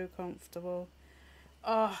so comfortable.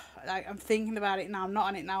 Oh, like I'm thinking about it now. I'm not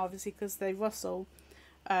on it now, obviously, because they rustle.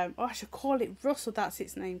 I should call it Russell. That's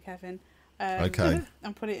its name, Kevin. Okay.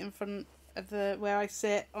 And put it in front of where I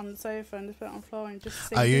sit on the sofa and just put it on the floor and just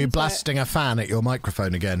sing. Are you into blasting a fan at your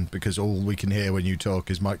microphone again? Because all we can hear when you talk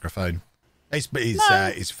is microphone. It's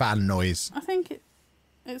fan noise. I think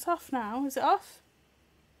it's off now. Is it off?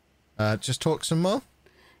 Just talk some more.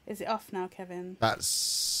 Is it off now, Kevin?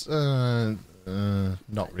 That's not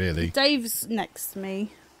really. Dave's next to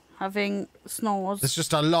me, having snores. There's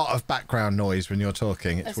just a lot of background noise when you're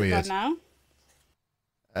talking. It's weird. It gone now?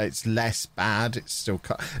 It's less bad. It's still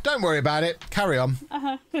Don't worry about it. Carry on.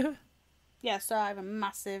 Yeah, so I have a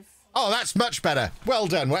massive... Oh, that's much better. Well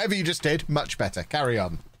done. Whatever you just did, much better. Carry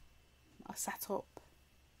on. I sat up.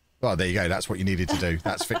 Well, there you go. That's what you needed to do.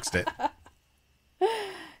 That's fixed it.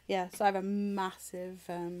 Yeah, so I have a massive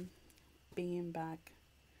bean bag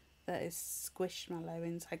that is squishmallow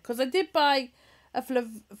inside. Because I did buy a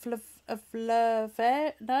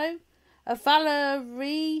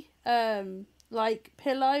Valerie like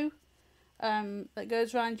pillow that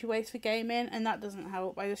goes around your waist for gaming, and that doesn't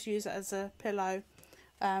help. I just use it as a pillow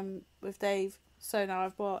with Dave. So now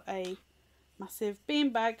I've bought a massive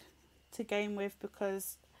beanbag to game with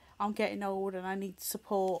because I'm getting old and I need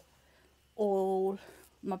support. All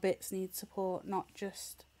my bits need support, not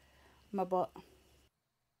just my butt.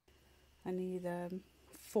 I need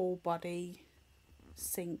full body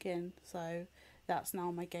sinking, so that's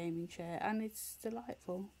now my gaming chair, and it's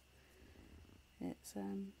delightful. It's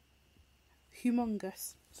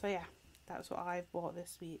humongous. So yeah, that's what I've bought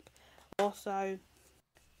this week. Also,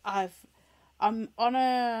 I'm on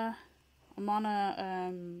a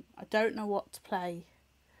I don't know what to play,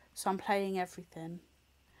 so I'm playing everything.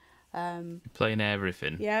 Playing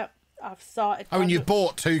everything. Yeah, I've started. Oh, and you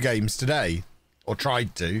bought 2 games today, or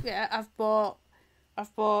tried to? Yeah, I've bought.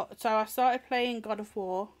 So I started playing God of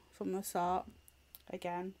War from the start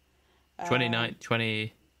again.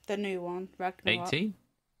 20... The new one, Ragnarok. 18?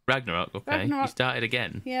 Ragnarok, okay. Ragnarok. You started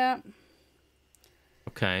again? Yeah.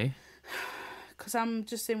 Okay. Because I'm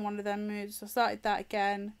just in one of them moods. I started that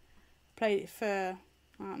again. Played it for,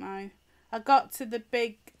 I don't know. I got to the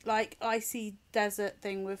big, like, icy desert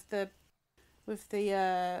thing with the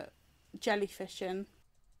jellyfish in.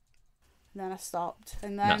 And then I stopped.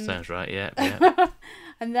 And then That sounds right, yeah.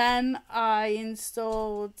 And then I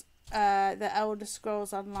installed the Elder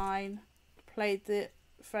Scrolls Online. Played it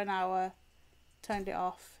for an hour. Turned it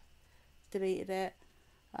off. Deleted it.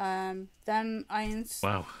 Then I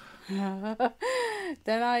installed... Wow.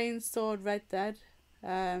 Then I installed Red Dead.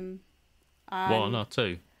 One or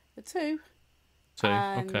two? 2.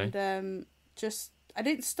 And, okay. I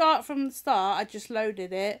didn't start from the start. I just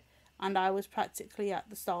loaded it, and I was practically at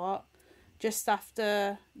the start. Just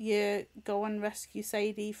after you go and rescue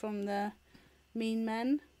Sadie from the mean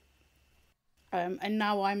men. And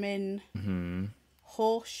now I'm in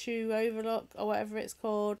Horseshoe Overlook, or whatever it's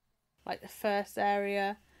called, like the first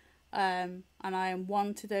area. And I am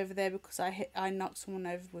wanted over there because I knocked someone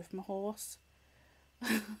over with my horse.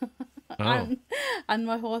 Oh. And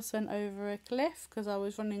my horse went over a cliff because I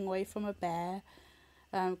was running away from a bear.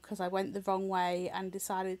 Because I went the wrong way and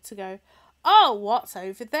decided to go, oh, what's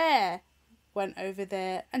over there? Went over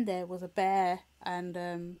there and there was a bear. And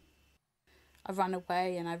I ran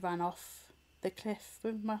away and I ran off the cliff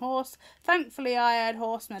with my horse. Thankfully, I had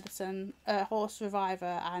horse medicine, horse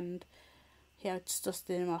reviver, and I just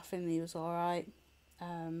dusted him off and he was alright.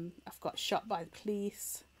 I've got shot by the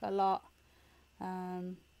police a lot.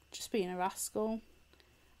 Just being a rascal,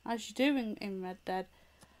 as you do in Red Dead.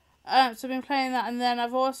 So I've been playing that, and then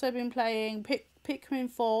I've also been playing Pikmin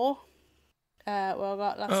 4. Well, I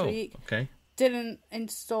got last week. Okay. Didn't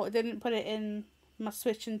put it in my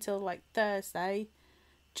Switch until like Thursday,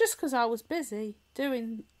 just because I was busy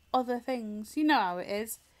doing other things. You know how it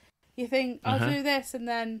is. You think I'll do this, and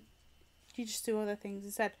then you just do other things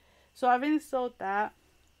instead. So I've installed that.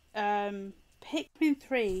 Pikmin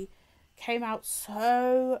 3 came out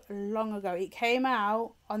so long ago. It came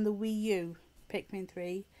out on the Wii U. Pikmin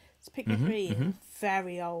 3. So Pikmin 3 is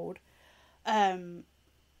very old. And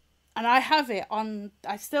I have it on...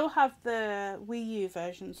 I still have the Wii U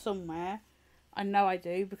version somewhere. I know I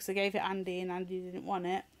do, because I gave it Andy and Andy didn't want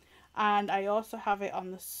it. and I also have it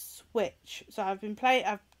on the Switch. So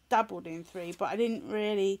I've dabbled in 3, but I didn't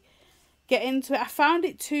really get into it. I found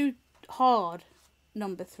it too hard,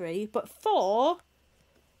 number 3, but 4,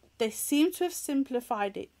 they seem to have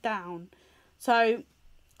simplified it down. So,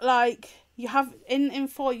 like, you have in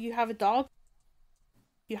 4, you have a dog.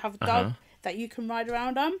 You have a dog that you can ride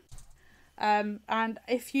around on. And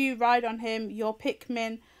if you ride on him, your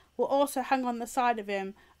Pikmin will also hang on the side of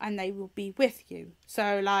him and they will be with you.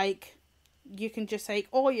 So, like, you can just take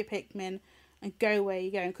all your Pikmin and go where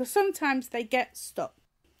you're going. Because sometimes they get stuck.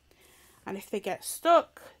 And if they get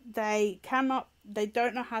stuck, they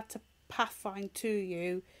don't know how to pathfind to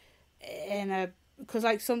you because,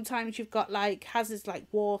 like, sometimes you've got, like, hazards like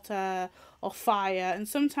water or fire, and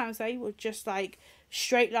sometimes they will just, like,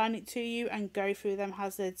 straight line it to you and go through them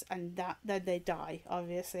hazards, and then they die,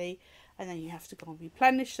 obviously, and then you have to go and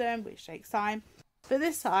replenish them, which takes time. But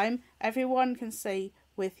this time, everyone can stay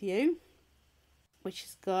with you, which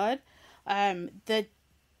is good. The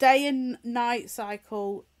day and night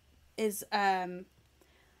cycle is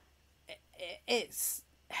it's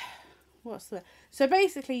what's the so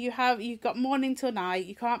basically you've got morning till night.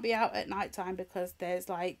 You can't be out at night time because there's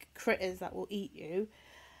like critters that will eat you.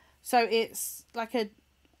 So it's like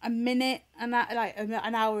a minute, and like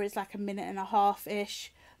an hour is like a minute and a half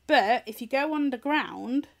ish. But if you go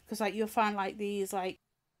underground, because like you'll find like these like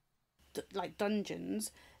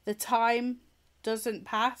dungeons, the time doesn't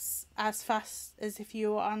pass as fast as if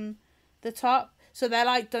you were on the top. So they're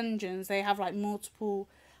like dungeons. They have like multiple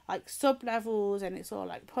like sub levels, and it's all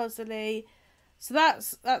like puzzly. So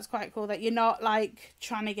that's quite cool that you're not like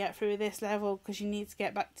trying to get through this level because you need to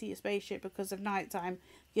get back to your spaceship because of nighttime.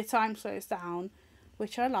 Your time slows down,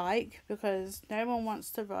 which I like because no one wants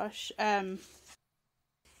to rush.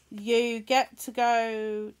 You get to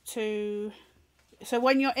go to... So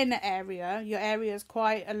when you're in an area, your area is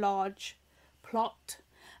quite a large plot.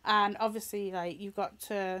 And obviously, like, you've got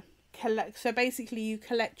to collect... So basically, you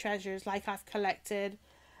collect treasures. Like, I've collected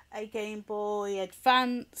a Game Boy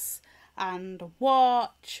Advance and a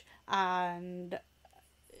watch and...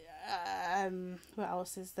 what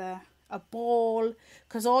else is there? A ball,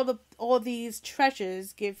 because all these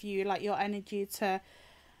treasures give you like your energy to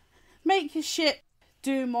make your ship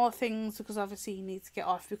do more things, because obviously you need to get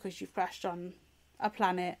off because you've crashed on a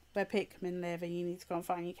planet where Pikmin live and you need to go and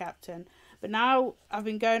find your captain. But now I've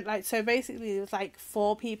been going like, so basically there was like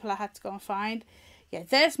 4 people I had to go and find. Yeah,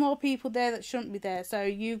 there's more people there that shouldn't be there.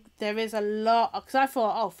 So there is a lot, because I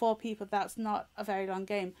thought 4 people, that's not a very long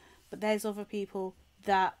game, but there's other people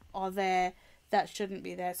that are there that shouldn't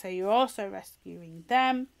be there, so you're also rescuing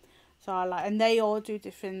them. So and they all do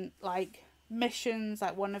different like missions.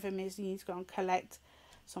 Like one of them is you need to go and collect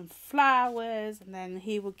some flowers, and then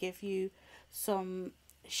he will give you some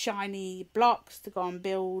shiny blocks to go and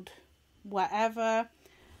build whatever.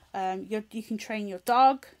 You can train your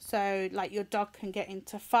dog, so like your dog can get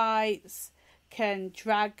into fights, can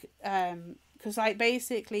drag because like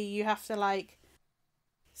basically you have to like,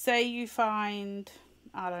 say you find,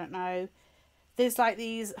 I don't know, there's like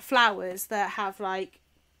these flowers that have like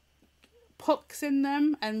pucks in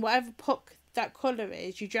them, and whatever puck that colour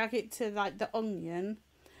is, you drag it to like the onion.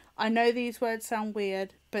 I know these words sound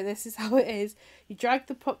weird, but this is how it is. You drag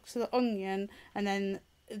the puck to the onion, and then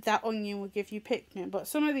that onion will give you Pikmin. But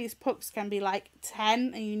some of these pucks can be like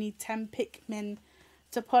 10, and you need 10 Pikmin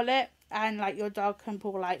to pull it. And like your dog can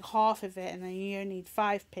pull like half of it, and then you only need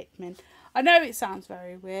 5 Pikmin. I know it sounds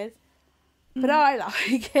very weird, but I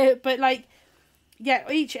like it. But like,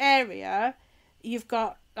 yeah, each area, you've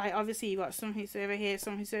got, like, obviously you've got something over here,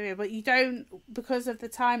 something over here, but you don't, because of the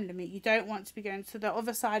time limit, you don't want to be going to the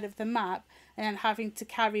other side of the map and then having to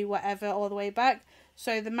carry whatever all the way back.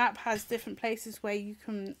 So the map has different places where you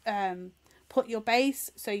can put your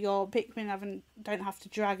base, so your Pikmin don't have to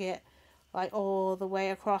drag it like all the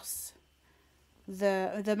way across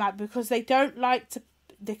the map, because they don't like to,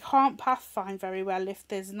 they can't pathfind very well if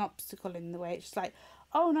there's an obstacle in the way. It's just like,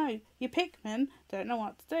 oh no, your Pikmin don't know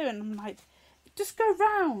what to do, and I'm like, just go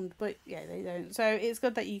round. But yeah, they don't. So it's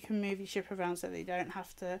good that you can move your ship around so they don't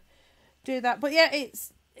have to do that. But yeah,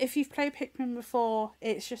 it's, if you've played Pikmin before,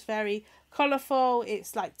 it's just very colourful.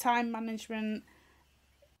 It's like time management.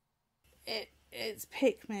 It's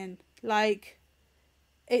Pikmin. Like,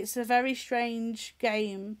 it's a very strange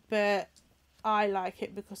game, but I like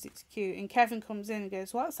it because it's cute. And Kevin comes in and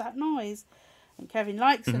goes, "What's that noise?" And Kevin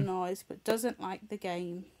likes the noise, but doesn't like the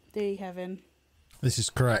game. Do you, Kevin? This is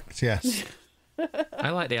correct, yes. I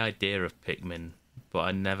like the idea of Pikmin, but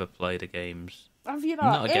I never play the games. Have you not?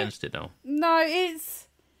 I'm not against it, though. No, it's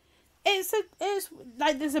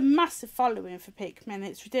like, there's a massive following for Pikmin.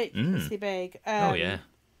 It's ridiculously big. Oh, yeah.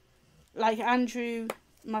 like Andrew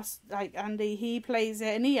Andy, he plays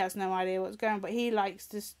it and he has no idea what's going on, but he likes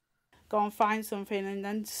to go and find something and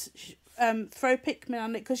then throw Pikmin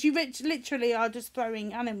on it, because you literally are just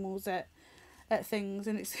throwing animals at things,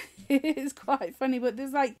 and it's quite funny. But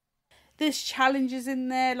there's challenges in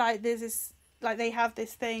there, like there's this, like they have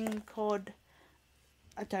this thing called,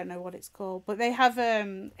 I don't know what it's called, but they have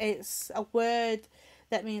it's a word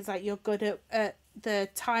that means like you're good at the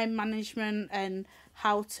time management and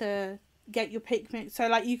how to get your Pikmin. So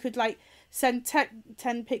like you could like send 10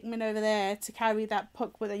 Pikmin over there to carry that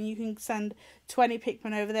puck, but then you can send 20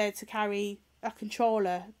 Pikmin over there to carry a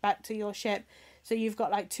controller back to your ship. So you've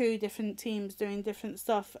got like 2 different teams doing different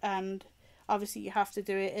stuff, and obviously you have to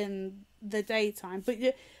do it in the daytime. But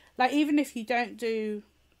like even if you don't do,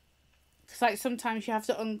 because like sometimes you have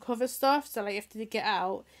to uncover stuff, so like you have to dig it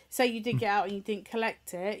out. Say you dig it out and you didn't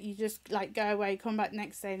collect it, you just like go away, come back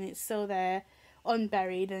next day and it's still there,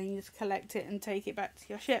 unburied, and you just collect it and take it back to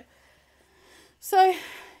your ship. So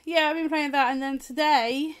yeah, I've been playing that, and then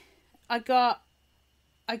today I got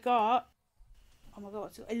oh my god,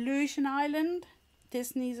 what's it, Illusion Island,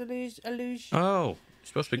 Disney's Illusion. Oh, it's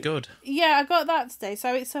supposed to be good. Yeah, I got that today.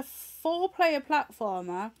 So it's a 4-player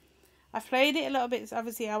platformer. I played it a little bit.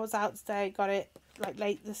 Obviously, I was out today. Got it like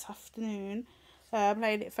late this afternoon.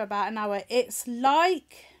 Played it for about an hour. It's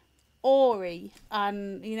like Ori,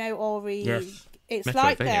 and you know Ori. Yes. It's Metroidvania,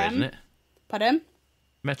 like them. isn't it? Pardon?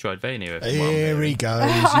 Metroidvania. Here he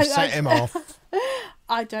goes. You set him off.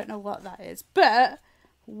 I don't know what that is, but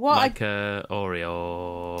like Ori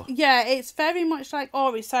or yeah, it's very much like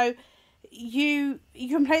Ori. So you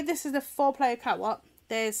can play this as a 4-player co-op.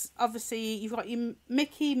 There's obviously you've got your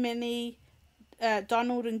Mickey, Minnie,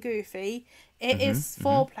 Donald, and Goofy. It is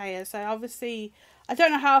 4 players. So obviously, I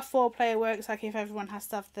don't know how a 4-player works. Like if everyone has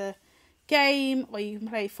to have the game, or you can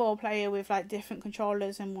play 4-player with like different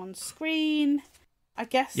controllers and one screen. I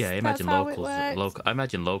guess. Yeah, I imagine that's how locals. it works. I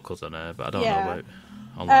imagine locals on there, but I don't know about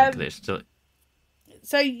online. This.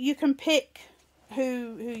 So you can pick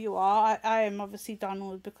who you are. I am obviously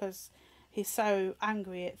Donald because he's so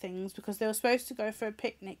angry at things, because they were supposed to go for a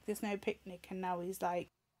picnic. There's no picnic, and now he's like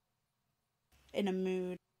in a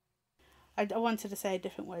mood. I wanted to say a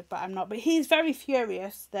different word, but I'm not. But he's very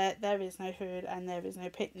furious that there is no food and there is no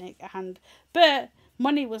picnic. But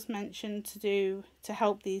money was mentioned to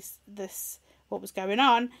help this what was going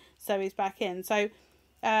on, so he's back in. So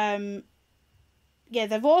yeah,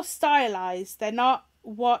 they're all stylized. They're not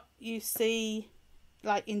what you see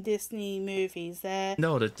like in Disney movies. They're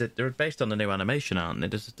based on the new animation, aren't they?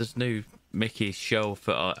 There's new Mickey show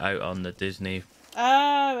out on the Disney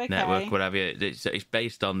network, whatever. It's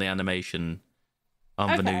based on the animation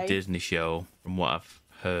on the new Disney show, from what I've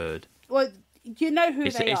heard. Well, you know who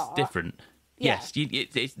they are. It's different. Yeah. Yes,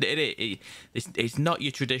 it's not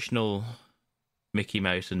your traditional Mickey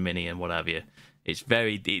Mouse and Minnie and what have you.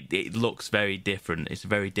 It looks very different. It's a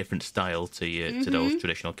very different style to those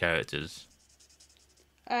traditional characters.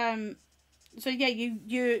 So yeah,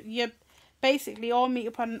 you basically all meet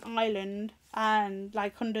up on an island, and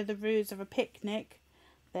like under the ruse of a picnic.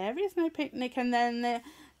 There is no picnic, and then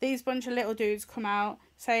these bunch of little dudes come out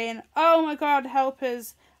saying, "Oh my God, help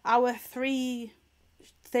us! Our 3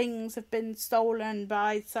 things have been stolen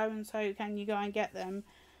by so and so. Can you go and get them?"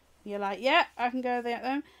 You're like, "Yeah, I can go get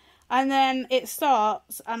them." And then it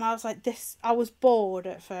starts, and I was like, I was bored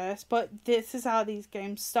at first, but this is how these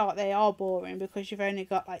games start. They are boring because you've only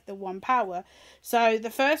got like the 1 power. So the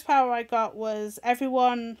first power I got was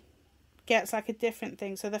everyone gets like a different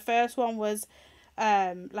thing. So the first one was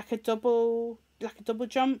like a double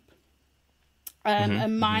jump,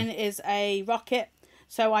 and mine is a rocket.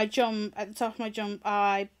 So I jump at the top of my jump.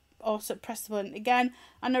 I also press the button again,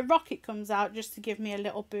 and a rocket comes out just to give me a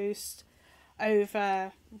little boost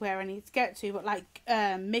over where I need to get to. But like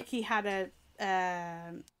Mickey had a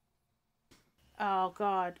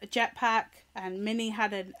jetpack, and Minnie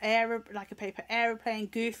had a paper aeroplane.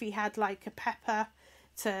 Goofy had like a pepper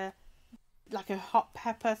like a hot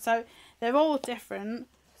pepper. So they're all different.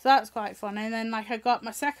 So that's quite fun. And then like I got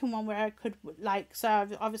my second one where I could so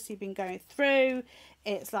I've obviously been going through.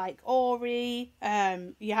 It's like Ori.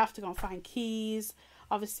 You have to go and find keys.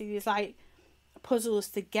 Obviously there's like puzzles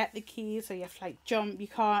to get the keys, so you have to like jump. You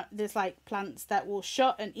can't. There's like plants that will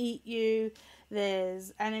shut and eat you.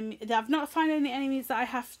 There's I've not found any enemies that I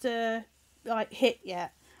have to like hit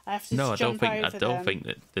yet. I have to jump over them. I don't think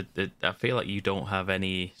that I feel like you don't have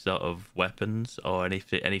any sort of weapons or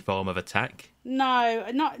any form of attack. No,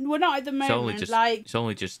 we're not at the moment. It's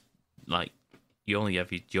only just like you only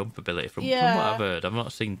have your jump ability from what I've heard. I've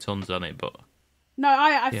not seen tons on it, but no,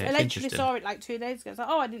 I literally saw it like 2 days ago. I was like,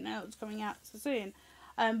 oh, I didn't know it was coming out so soon.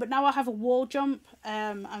 But now I have a wall jump,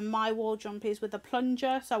 and my wall jump is with a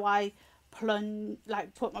plunger. So I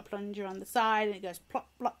put my plunger on the side, and it goes plop,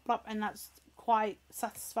 plop, plop, and that's quite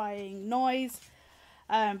satisfying noise.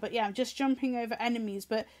 But yeah, I'm just jumping over enemies.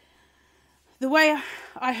 But the way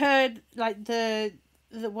I heard, like,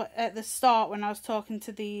 at the start when I was talking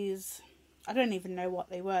to these, I don't even know what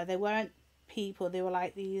they were. They weren't people. They were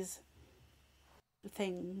like these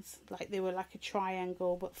things. Like, they were like a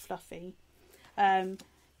triangle but fluffy.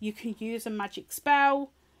 You can use a magic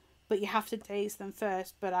spell, but you have to daze them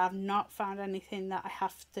first. But I've not found anything that I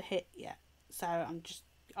have to hit yet. So I'm just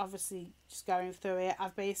obviously just going through it.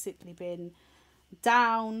 I've basically been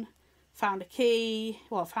down, found a key.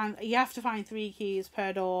 Well, you have to find 3 keys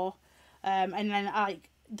per door. And then, like,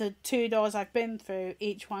 the 2 doors I've been through,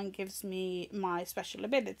 each one gives me my special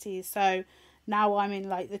abilities. So now I'm in,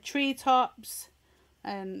 like, the treetops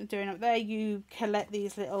and doing up there. You collect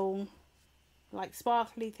these little, like,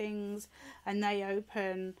 sparkly things, and they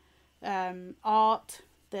open art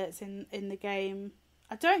that's in the game.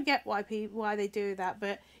 I don't get why they do that,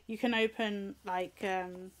 but you can open, like,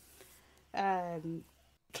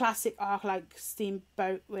 classic art like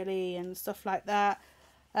Steamboat Willie and stuff like that.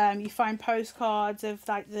 You find postcards of,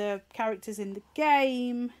 like, the characters in the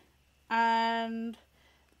game, and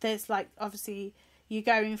there's, like, obviously you're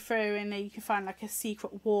going through and then you can find, like, a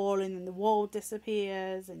secret wall, and then the wall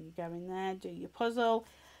disappears and you go in there, do your puzzle.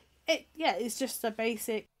 It's just a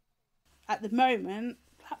basic, at the moment,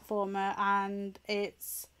 platformer, and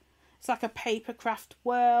it's like a papercraft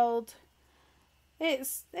world.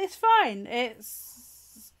 It's fine.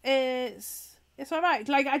 It's alright.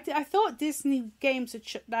 Like, I thought Disney games had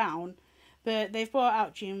shut down, but they've brought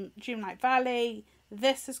out Dreamlight Valley.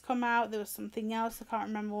 This has come out. There was something else, I can't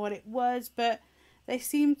remember what it was, but they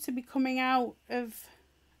seem to be coming out of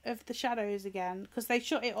the shadows again, because they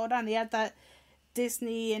shut it all down. They had that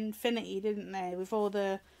Disney Infinity, didn't they, with all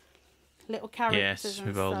the little characters. Yes, and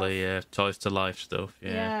with stuff. all the Toys to Life stuff.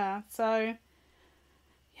 Yeah. So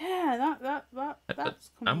yeah,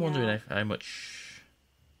 that's coming I'm wondering out. how much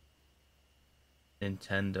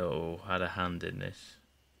Nintendo had a hand in this,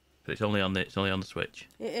 but it's only on the Switch.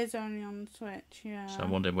 It is only on the Switch, yeah. So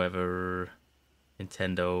I'm wondering whether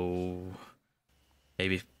Nintendo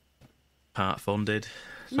maybe part funded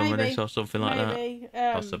some of this or something like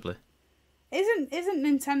that. Possibly. Isn't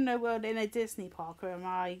Nintendo World in a Disney park, or am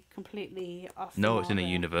I completely off? No, it's in a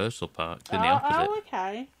Universal park. It's in the opposite. Oh,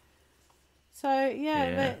 okay. So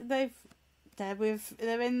yeah. they're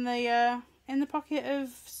in the pocket of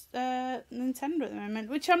Nintendo at the moment,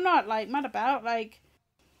 which I'm not, like, mad about. Like,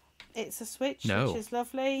 it's a Switch, which is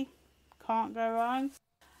lovely, can't go wrong.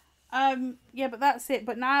 Yeah, but that's it.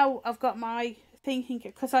 But now I've got my thinking,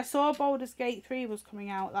 because I saw Baldur's Gate 3 was coming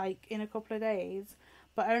out, like, in a couple of days,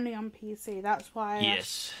 but only on PC. That's why I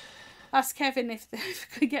asked Kevin if I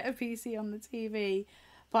could get a PC on the TV.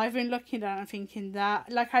 But I've been looking at it and thinking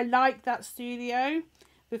that, like, I like that studio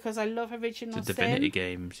because I love original Sin. The Divinity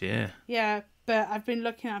games, yeah. Yeah, but I've been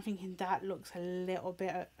looking at it and thinking that looks a little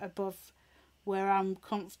bit above where I'm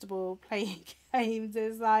comfortable playing games.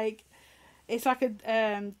 It's like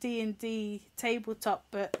a D&D tabletop,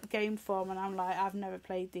 but game form, and I'm like, I've never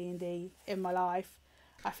played D&D in my life.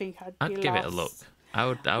 I think I'd give lost. it a look. I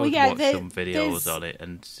would watch some videos on it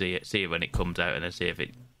and see it when it comes out, and then see if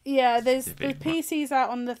it. Yeah, the PC's out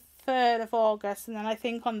on the 3rd of August, and then I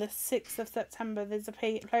think on the 6th of September there's a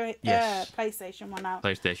PlayStation one out.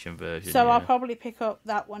 PlayStation version. So I'll probably pick up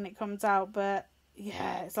that when it comes out, but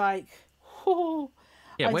yeah, it's like, wait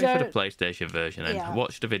for the PlayStation version and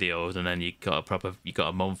watch the videos, and then you got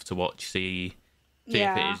a month to watch, see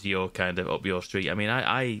if it is your kind of up your street. I mean,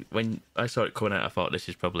 I when I saw it coming out, I thought this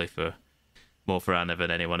is probably more for Anna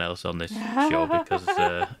than anyone else on this show, because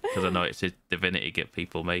I know it's a Divinity get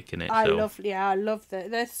people making it. I love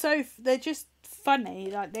that. They're just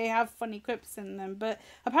funny. Like, they have funny quips in them. But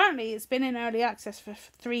apparently it's been in early access for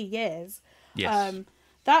 3 years. Yes.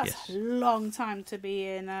 That's a long time to be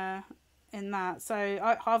in that.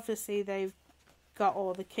 So obviously they've got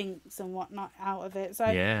all the kinks and whatnot out of it. So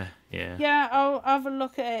yeah. I'll have a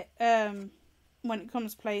look at it when it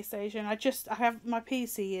comes to PlayStation. I have my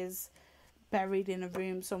PC is buried in a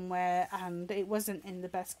room somewhere, and it wasn't in the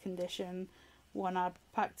best condition when I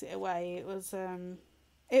packed it away.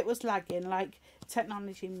 It was lagging. Like,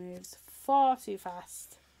 technology moves far too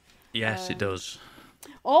fast. Yes, it does.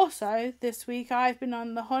 Also, this week I've been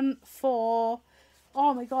on the hunt for a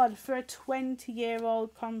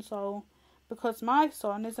 20-year-old console, because my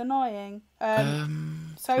son is annoying.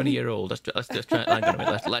 20-year-old. Let's try. Hang on a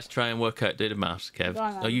minute. Let's try and work out. Do the maths, Kev.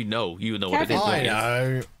 Oh, you know what it is. I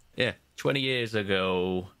know. Yeah, 20 years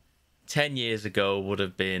ago, 10 years ago would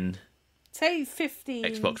have been... Say 15...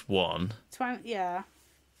 Xbox One. 20, yeah.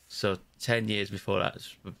 So 10 years before that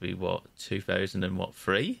would be, what,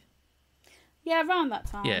 2003? Yeah, around that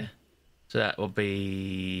time. Yeah. So that would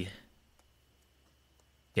be...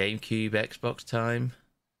 GameCube, Xbox time.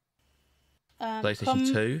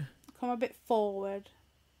 PlayStation 2. Come a bit forward.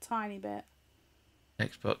 Tiny bit.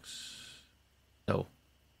 Xbox... Oh.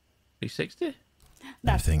 360?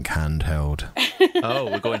 No. I think handheld. Oh,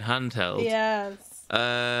 we're going handheld.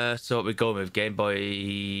 Yes. So what we're going with? Game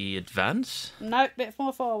Boy Advance? No, bit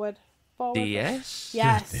more forward. DS?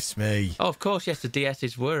 Yes. Goodness me. Oh, of course, yes, the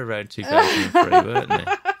DSs were around 2003, weren't they?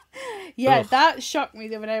 Yeah, Ugh. that shocked me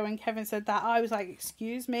the other day when Kevin said that. I was like,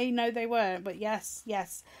 excuse me? No, they weren't. But yes.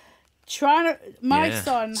 Son...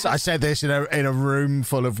 So I said this in a room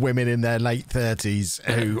full of women in their late 30s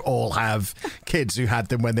who all have kids who had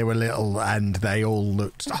them when they were little, and they all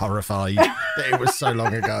looked horrified that it was so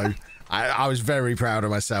long ago. I was very proud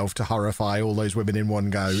of myself to horrify all those women in one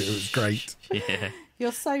go. It was great. Yeah.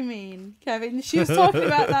 You're so mean, Kevin. She was talking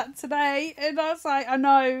about that today, and I was like, I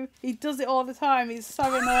know, he does it all the time. He's so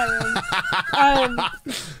annoying.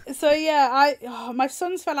 So yeah, my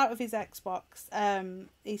son's fell out of his Xbox.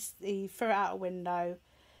 He threw it out a window,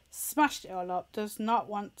 smashed it all up. Does not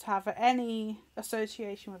want to have any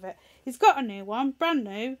association with it. He's got a new one, brand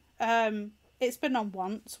new. It's been on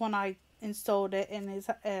once when I installed it in his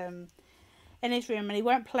room, and he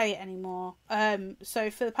won't play it anymore.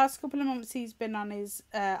 So for the past couple of months, he's been on his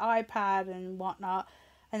iPad and whatnot.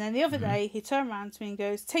 And then the other day, he turned around to me and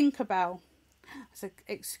goes, Tinkerbell. I said,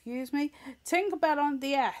 excuse me? Tinkerbell on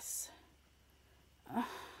DS.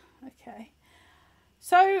 Okay.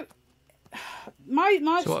 So my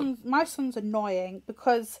son's annoying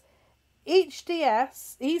because each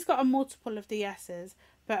DS, he's got a multiple of DSs,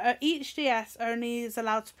 but each DS only is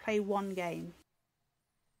allowed to play one game.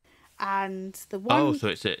 And the one... Oh,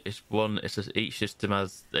 so each system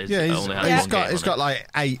has... It's got like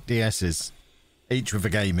 8 DSs, each with a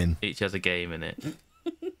game in. Each has a game in it.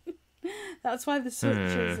 That's why the Switch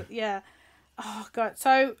is... Yeah. Oh, God.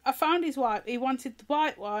 So I found his white... He wanted the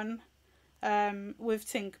white one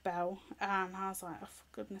with Tinkerbell. And I was like, oh, for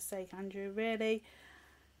goodness sake, Andrew, really?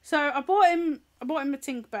 So I bought him a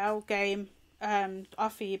Tinkerbell game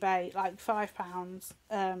off eBay, like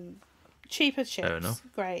 £5. Cheap as chips. Fair enough.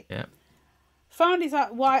 Great. Yeah. Found his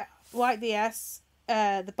white DS.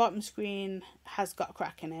 The bottom screen has got a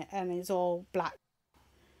crack in it and is all black.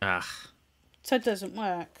 So it doesn't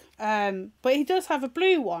work. But he does have a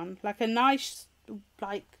blue one, like a nice,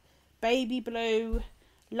 like baby blue,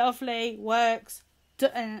 lovely, works.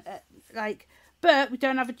 But we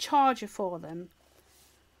don't have a charger for them.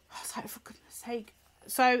 I was like, for goodness sake.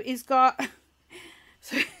 So he's got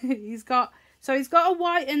a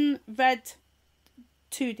white and red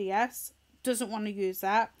 2DS. Doesn't want to use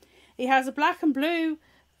that. He has a black and blue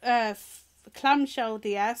clamshell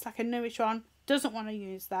DS, like a newish one. Doesn't want to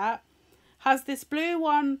use that. Has this blue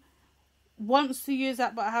one. Wants to use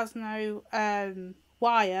that, but has no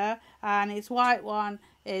wire. And his white one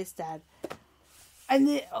is dead.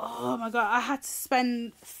 And oh my God, I had to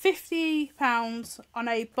spend £50 on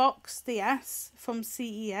a box DS from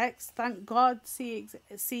CEX. Thank God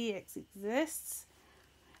CEX exists.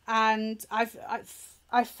 And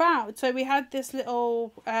I found, so we had this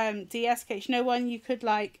little DS case. You know, when you could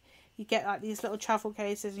you get like these little travel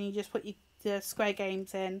cases and you just put the Square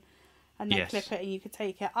Games in and then clip it and you could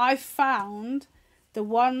take it. I found the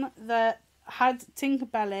one that had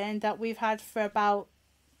Tinkerbell in that we've had for about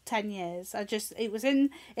 10 years.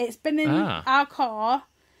 It's been in our car.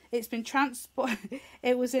 It's been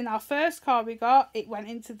it was in our first car we got. It went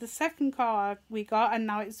into the second car we got, and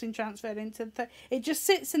now it's been transferred into it just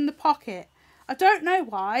sits in the pocket. I don't know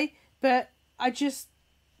why, but I just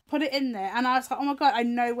put it in there, and I was like, oh my God, I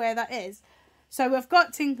know where that is. So we've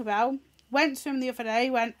got Tinkerbell. Went to him the other day,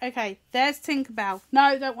 went, okay, there's Tinkerbell.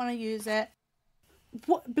 No, don't want to use it.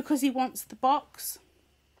 What? Because he wants the box.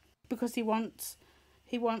 Because he wants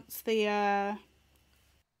the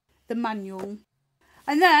manual.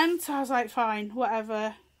 And then, so I was like, fine,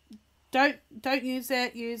 whatever. Don't use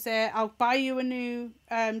it. I'll buy you a new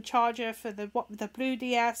charger for the blue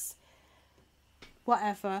DS.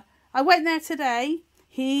 Whatever. I went there today.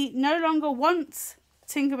 He no longer wants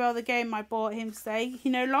Tinkerbell, the game I bought him today. He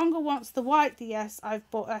no longer wants the white DS I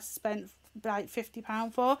spent like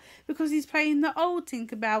 £50 for, because he's playing the old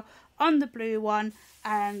Tinkerbell on the blue one,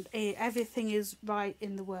 and everything is right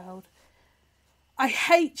in the world. I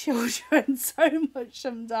hate children so much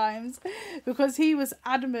sometimes, because he was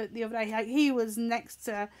adamant the other day. Like, he was next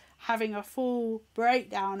to having a full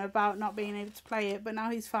breakdown about not being able to play it, but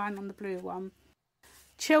now he's fine on the blue one.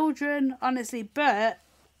 children, honestly. But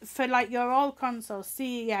for like your old console,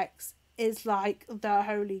 CEX is like the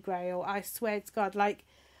holy grail. I swear to God. Like,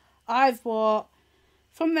 I've bought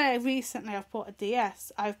from there recently. I've bought a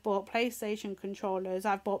DS. I've bought PlayStation controllers.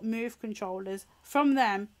 I've bought Move controllers from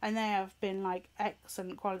them, and they have been like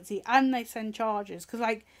excellent quality. And they send chargers, because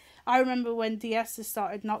like I remember when DSs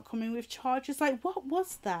started not coming with chargers. Like, what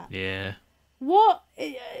was that? Yeah. What?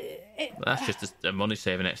 That's just a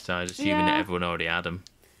money-saving exercise, assuming that everyone already had them.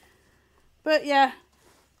 But yeah,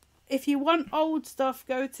 if you want old stuff,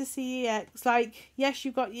 go to CEX. Like, yes,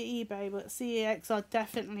 you've got your eBay, but CEX are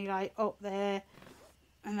definitely like up there,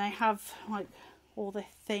 and they have like all the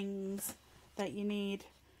things that you need.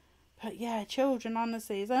 But yeah, children,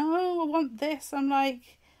 honestly, is like, oh, I want this. I'm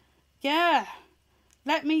like, yeah,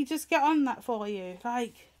 let me just get on that for you.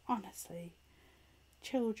 Like, honestly.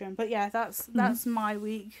 Children. But yeah, that's my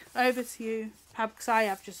week. Over to you, Pab, because I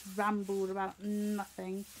have just rambled about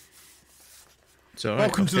nothing. It's all right.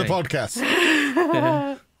 Welcome to the podcast.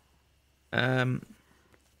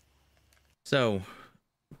 So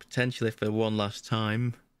potentially for one last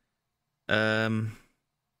time, Final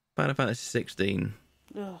Fantasy 16.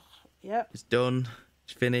 Ugh, yep. It's done.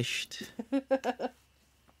 It's finished.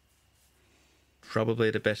 Probably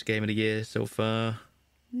the best game of the year so far.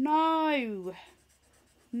 No,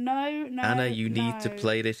 Anna, you need to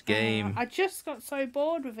play this game. I just got so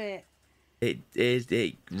bored with it.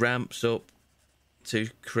 It ramps up to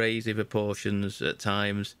crazy proportions at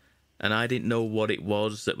times, and I didn't know what it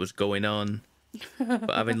was that was going on. But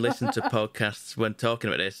having listened to podcasts when talking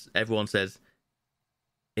about this, everyone says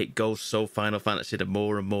it goes so Final Fantasy the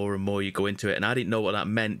more and more and more you go into it, and I didn't know what that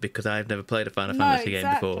meant because I've never played a Final Fantasy game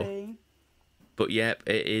before. But yep,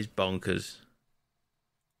 it is bonkers.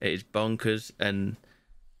 It is bonkers, and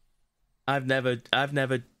I've never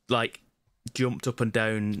like jumped up and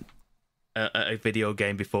down a video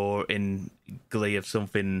game before in glee of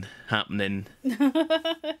something happening,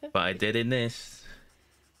 but I did in this.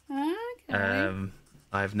 Okay.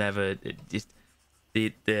 I've never just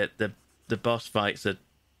the boss fights are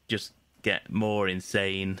just get more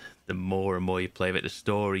insane the more and more you play of it. The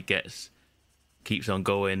story keeps on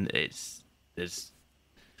going. It's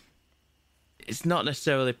not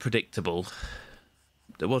necessarily predictable.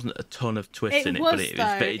 There wasn't a ton of twists in it, but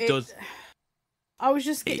it does. I was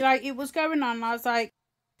just like, it was going on. And I was like,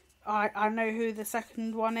 I know who the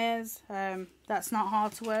second one is. That's not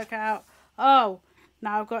hard to work out. Oh,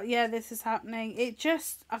 now I've got this is happening.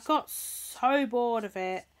 I got so bored of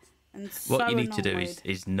it, and so what you need to do annoyed.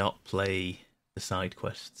 is not play the side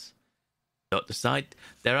quests. Not the side.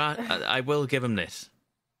 There are. I will give them this.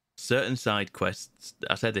 Certain side quests.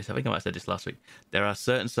 I said this. I think I might have said this last week. There are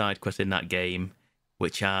certain side quests in that game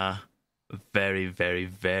which are very, very,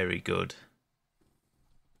 very good.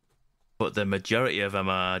 But the majority of them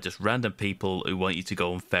are just random people who want you to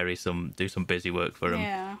go and do some busy work for them.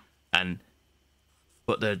 Yeah.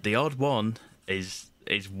 But the odd one is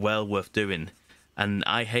well worth doing. And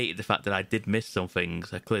I hated the fact that I did miss some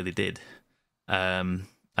things. I clearly did. I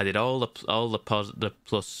did all the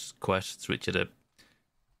plus quests, which are the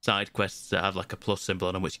side quests that have like a plus symbol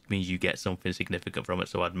on them, which means you get something significant from it.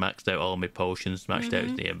 So I'd maxed out all my potions, maxed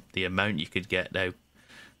out the amount you could get,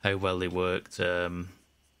 how well they worked,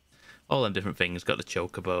 all them different things. Got the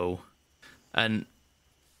chocobo, and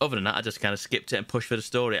other than that, I just kind of skipped it and pushed for the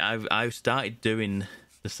story. I started doing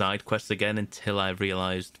the side quests again until I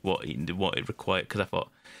realised what it required, because I thought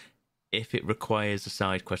if it requires a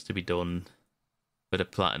side quest to be done for the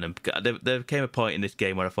platinum, there came a point in this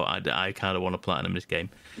game where I thought I kind of want to platinum this game,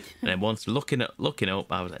 and then once looking up,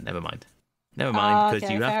 I was like, never mind, because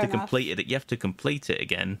you have to complete it. You have to complete it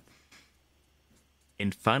again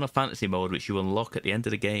in Final Fantasy mode, which you unlock at the end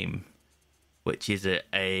of the game, which is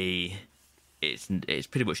it's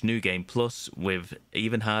pretty much new game plus with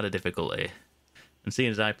even harder difficulty. And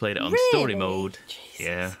seeing as I played it on story mode,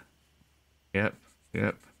 Jesus. Yep.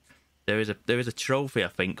 There is a trophy, I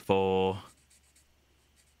think, for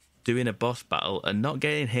doing a boss battle and not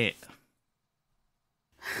getting hit.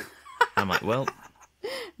 I'm like, well,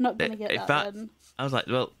 not gonna get that. Then. I was like,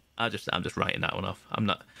 well, I'm just writing that one off. I'm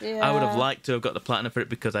not. Yeah. I would have liked to have got the platinum for it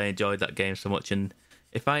because I enjoyed that game so much, and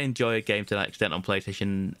if I enjoy a game to that extent on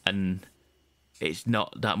PlayStation and it's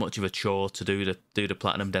not that much of a chore to do the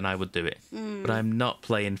platinum, then I would do it. But I'm not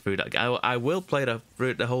playing through that. I will play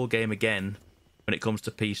through the whole game again when it comes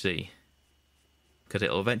to PC, because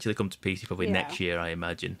it'll eventually come to PC probably next year, I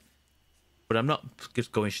imagine. But I'm not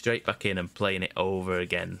just going straight back in and playing it over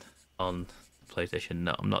again on PlayStation.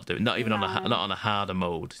 No, I'm not doing. Not even on a harder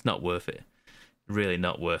mode. It's not worth it. Really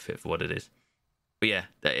not worth it for what it is. But yeah,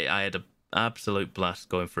 I had an absolute blast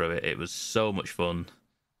going through it. It was so much fun.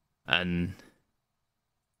 and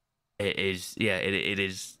it is, yeah, it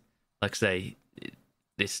is, like I say,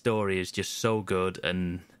 this story is just so good,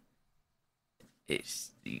 and it's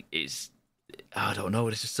I don't know,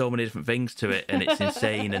 there's just so many different things to it, and it's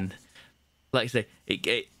insane, and like I say,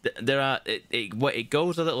 it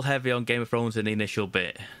goes a little heavy on Game of Thrones in the initial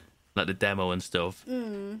bit, like the demo and stuff,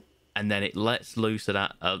 and then it lets loose of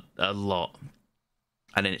that a lot,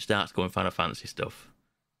 and then it starts going Final Fantasy stuff.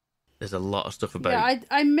 There's a lot of stuff about. Yeah,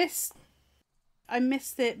 I missed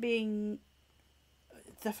it being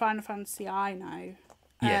the Final Fantasy I know.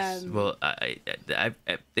 Yes, well, I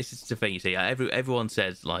this is the thing, you see. Everyone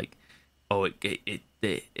says, like, oh, it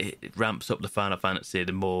ramps up the Final Fantasy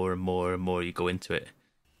the more and more and more you go into it,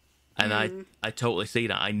 and I totally see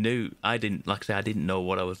that. I didn't know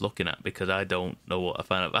what I was looking at, because I don't know what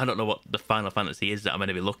the Final Fantasy is that I'm going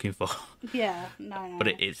to be looking for. Yeah, no. But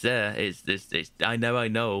it's there. It's I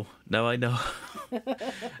know. No, I know.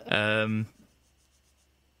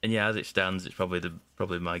 And yeah, as it stands, it's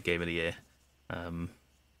probably my game of the year.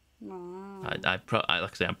 Wow. like I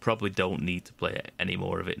say, I probably don't need to play any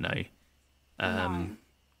more of it now. No.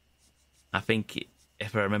 I think,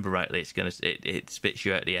 if I remember rightly, it spits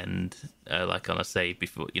you at the end, like on a save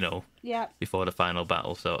before, before the final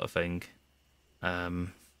battle sort of thing. So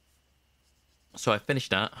I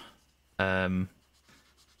finished that, and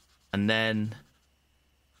then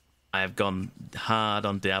I have gone hard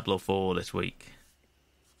on Diablo 4 this week.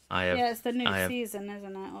 It's the new season,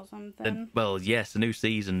 isn't it, or something? Yes, the new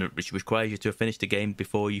season, which requires you to finish the game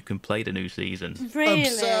before you can play the new season. Really?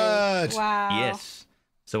 Absurd! Wow. Yes.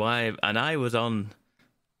 So I was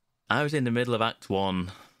in the middle of Act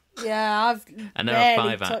 1. Yeah, I've and there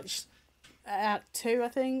are 5 touched acts. Act 2, I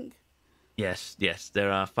think. Yes,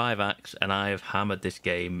 there are 5 acts, and I have hammered this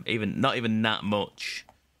game, not even that much,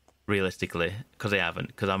 realistically, because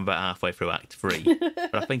I'm about halfway through Act 3.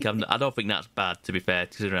 But I don't think that's bad, to be fair,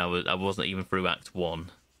 considering I wasn't even through Act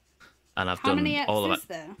 1, and I've done many acts all of is it.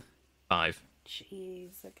 there? 5.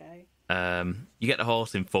 Jeez, okay. You get the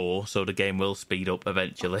horse in 4, so the game will speed up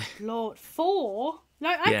eventually. Oh, Lord, 4?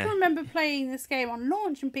 Like, I can remember playing this game on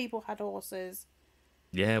launch and people had horses.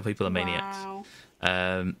 Yeah, people are maniacs. Wow.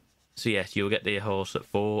 So yes, you'll get the horse at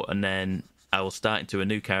 4, and then I will start into a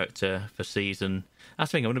new character for season. I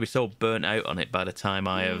think I'm going to be so burnt out on it by the time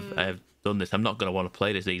I have done this. I'm not going to want to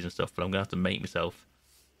play the season stuff, but I'm going to have to make myself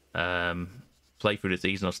play through the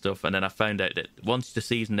seasonal stuff. And then I found out that once the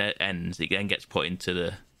season ends, it then gets put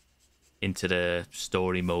into the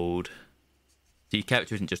story mode. So your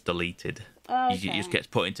character isn't just deleted. Okay. He just gets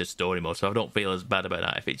put into story mode. So I don't feel as bad about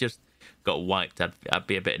that. If it just got wiped, I'd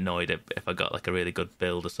be a bit annoyed if I got like a really good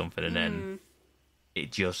build or something, and then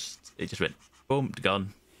it just went boom,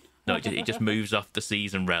 gone. No, it just moves off the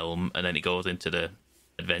season realm, and then it goes into the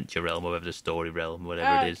adventure realm, or whatever, the story realm,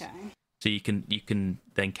 whatever it is. So you can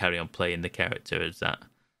then carry on playing the character as that.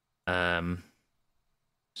 So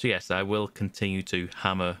yes, I will continue to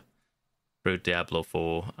hammer through Diablo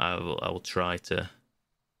 4. I will try to.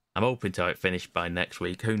 I'm hoping to have it finished by next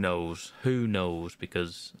week. Who knows?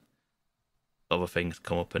 Because other things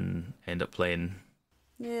come up and end up playing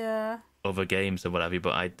other games and what have you.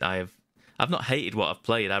 But I've not hated what I've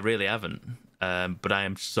played. I really haven't. But I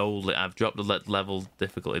am solely. I've dropped the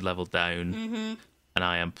difficulty level down, and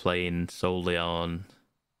I am playing solely on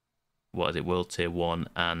World Tier 1,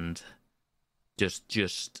 and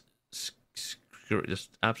just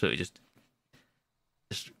absolutely just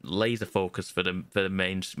laser focus for the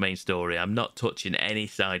main story. I'm not touching any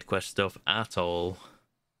side quest stuff at all.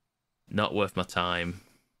 Not worth my time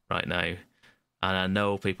right now. And I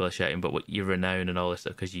know people are shouting, but you're renowned and all this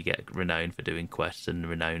stuff, because you get renowned for doing quests and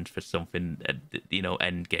renowned for something,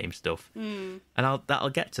 end game stuff. And I'll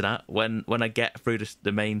get to that when I get through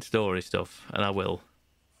the main story stuff, and I will.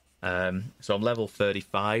 So I'm level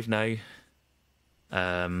 35 now.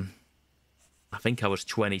 I think I was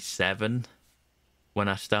 27 when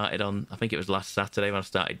I started on. I think it was last Saturday when I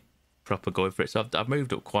started proper going for it. So I've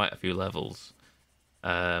moved up quite a few levels.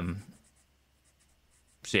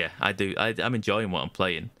 So yeah, I'm enjoying what I'm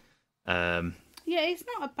playing. Yeah, it's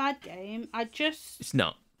not a bad game. It's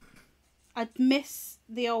not. I'd miss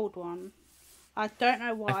the old one. I don't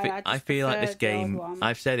know why. I feel like this game.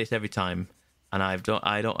 I've said this every time, and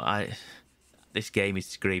this game is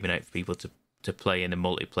screaming out for people to play in a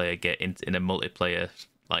multiplayer, in a multiplayer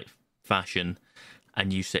like fashion,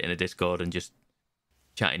 and you sit in a Discord and just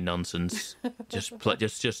chatting nonsense, just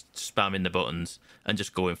spamming the buttons and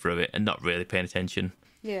just going through it and not really paying attention.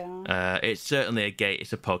 Yeah. It's certainly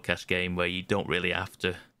it's a podcast game where you don't really have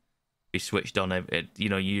to be switched on.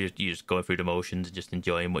 You're just going through the motions and just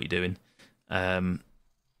enjoying what you're doing.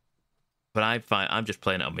 But I'm just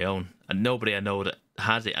playing it on my own, and nobody I know that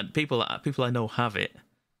has it, and people I know have it.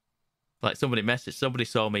 Like somebody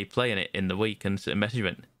saw me playing it in the week and messaged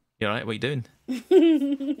me, "You all right? What are you doing?"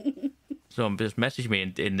 So just messaged me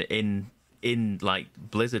in like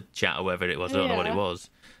Blizzard chat or whatever it was. I don't know what it was.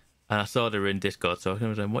 And I saw they were in Discord, so I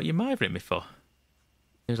was like, "What are you mithering me for?"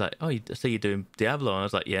 He was like, "Oh, I see you're doing Diablo," and I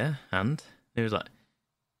was like, "Yeah." And he was like,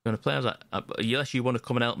 "You want to play?" I was like, "Unless you want to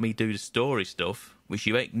come and help me do the story stuff, which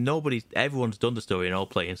you ain't. Everyone's done the story and all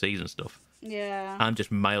playing season stuff. Yeah, I'm just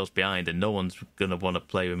miles behind, and no one's gonna want to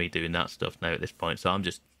play with me doing that stuff now at this point. So I'm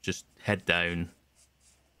just head down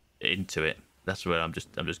into it. That's where I'm just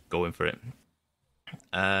going for it.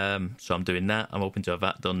 So I'm doing that. I'm hoping to have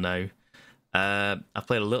that done now. I've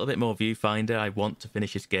played a little bit more Viewfinder. I want to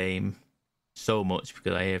finish this game so much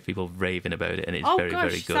because I hear people raving about it, and it's very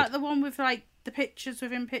good. Is that the one with like the pictures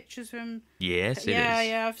within pictures from? Yes, it is.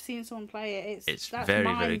 Yeah, I've seen someone play it. That's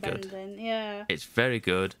very good. Yeah, it's very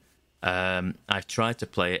good. I've tried to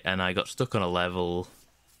play it, and I got stuck on a level,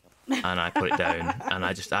 and I put it down, and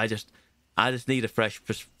I just need a fresh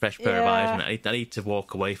pair of eyes, and I need to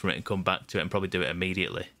walk away from it and come back to it and probably do it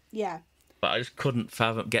immediately. Yeah. But I just couldn't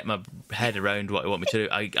get my head around what it wanted me to do.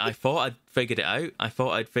 I thought I'd figured it out. I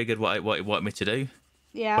thought I'd figured what it wanted me to do.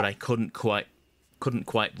 Yeah. But I couldn't quite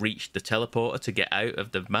reach the teleporter to get out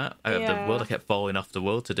of the map, out of the world. I kept falling off the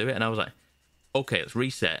world to do it, and I was like, okay, let's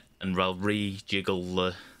reset, and I'll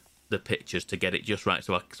rejiggle the pictures to get it just right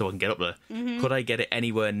so I can get up there. Mm-hmm. Could I get it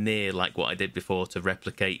anywhere near like what I did before to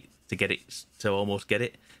replicate to get it to almost get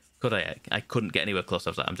it? Could I couldn't get anywhere close.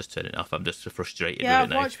 I was like, I'm just turning it off. I'm just frustrated with it now.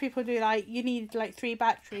 I've watched people do like, you need like 3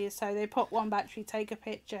 batteries, so they put 1 battery, take a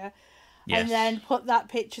picture, and then put that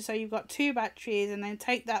picture so you've got 2 batteries, and then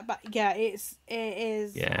take that back. Yeah, it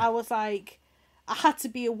is. Yeah. I was like, I had to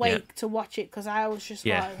be awake to watch it because I was just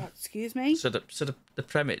like, excuse me. So the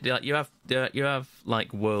premise, like you have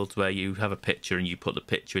like worlds where you have a picture and you put the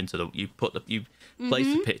picture into place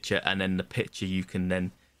the picture, and then the picture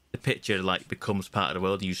the picture like becomes part of the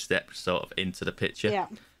world, and you step sort of into the picture.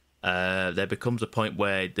 Yeah. There becomes a point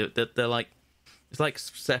where they're like, it's like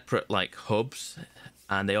separate like hubs,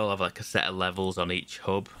 and they all have like a set of levels on each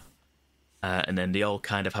hub, and then they all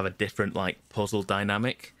kind of have a different like puzzle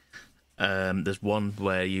dynamic. There's one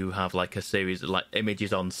where you have like a series of like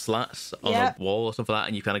images on slats on a wall or something like that,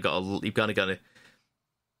 and you've kind of got to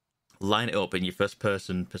line it up in your first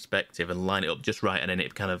person perspective and line it up just right, and then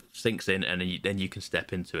it kind of sinks in, and then you can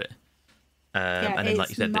step into it. And then, like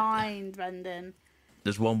you said, mind bending.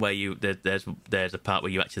 There's one where there's a part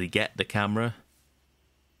where you actually get the camera.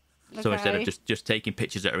 Okay. So instead of just taking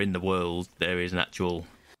pictures that are in the world, there is an actual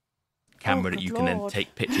camera that you can then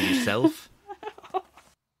take pictures yourself.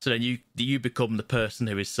 So then you become the person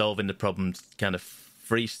who is solving the problems kind of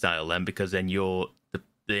freestyle then, because then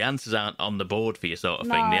the answers aren't on the board for you sort of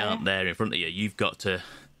thing. They aren't there in front of you. You've got to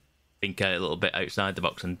think a little bit outside the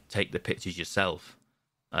box and take the pictures yourself.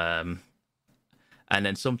 And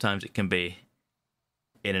then sometimes it can be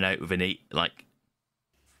in and out with like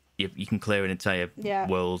you can clear an entire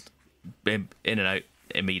world in and out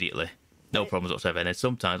immediately. No problems whatsoever. And then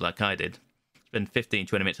sometimes, like I did, spend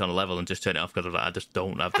 15-20 minutes on a level and just turn it off because I just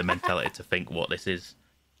don't have the mentality to think what this is.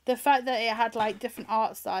 The fact that it had like different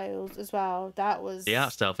art styles as well, that was... The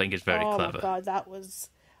art style thing is very clever. Oh my god, that was...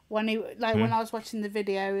 When I was watching the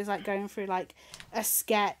video, he was like going through like a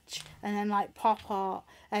sketch and then like pop art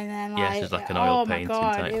and then like... it's like an oil painting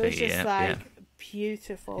type thing. It was just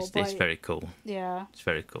beautiful. It's very cool. Yeah. It's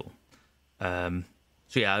very cool.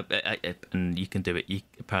 So yeah, and you can do it.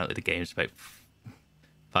 Apparently the game's about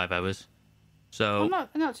 5 hours. So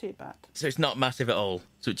not too bad. So it's not massive at all.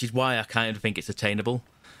 So which is why I kind of think it's attainable.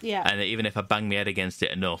 Yeah. And even if I bang my head against it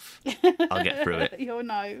enough, I'll get through it. You'll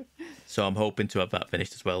know. So I'm hoping to have that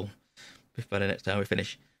finished as well by the next time we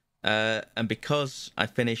finish. And because I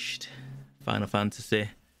finished Final Fantasy,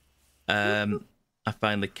 I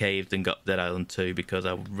finally caved and got Dead Island 2 because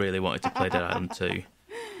I really wanted to play Dead Island 2.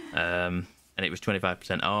 And it was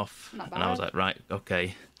 25% off. Not bad. And I was like, right,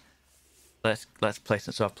 okay. Let's play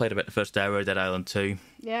some. So I've played about the first hour of Dead Island 2.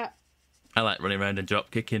 Yeah. I like running around and drop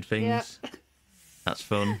kicking things. Yeah. That's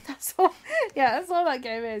fun. That's all that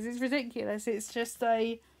game is. It's ridiculous. It's just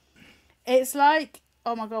it's like,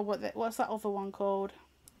 oh my god, what's that other one called?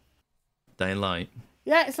 Dying Light.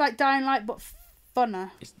 Yeah, it's like Dying Light, but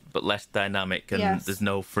funner. But less dynamic, and there's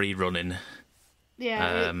no free running.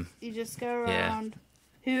 Yeah, you just go around.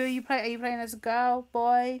 Yeah. Who are you playing? Are you playing as a girl,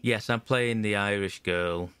 boy? Yes, I'm playing the Irish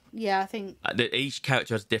girl. Yeah, I think each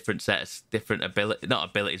character has different abilities, not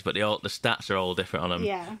abilities, but the stats are all different on them.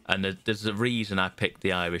 Yeah. And there's a reason I picked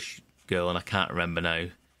the Irish girl, and I can't remember now.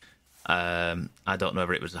 I don't know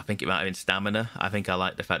whether it was. I think it might have been stamina. I think I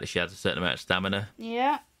liked the fact that she had a certain amount of stamina.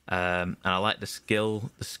 Yeah. And I like the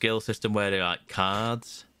skill system where they're like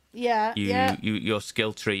cards. Yeah. Your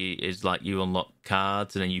skill tree is like you unlock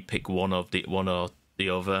cards and then you pick one or the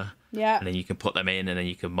other. Yeah. And then you can put them in and then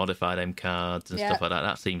you can modify them cards and stuff like that.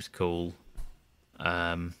 That seems cool.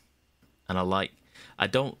 And I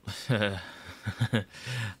don't.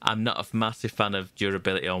 I'm not a massive fan of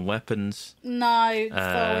durability on weapons. No, it's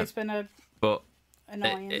always been a. But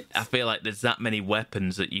annoyance. I feel like there's that many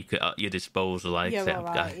weapons that you could at your disposal. Like,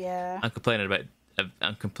 yeah. I'm complaining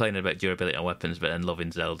about durability on weapons, but then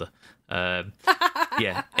loving Zelda.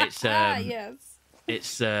 Yeah, it's yes.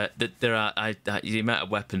 It's that there are the amount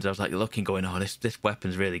of weapons. I was like looking, going, oh, this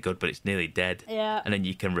weapon's really good, but it's nearly dead. Yeah. And then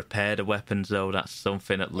you can repair the weapons, though. That's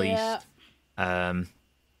something at least. Yeah.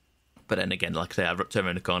 But then again, like I say, I turned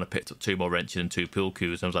around the corner, picked up 2 more wrenches and 2 pool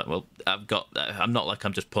cues. And I was like, well, I'm not like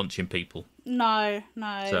I'm just punching people. No.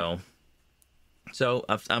 So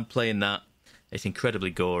I'm playing that. It's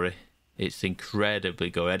incredibly gory. I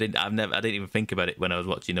didn't even think about it when I was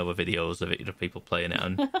watching other videos of it, people playing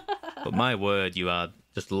it. But my word, you are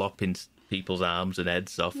just lopping people's arms and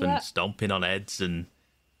heads off and stomping on heads, and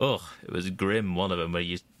it was grim. One of them where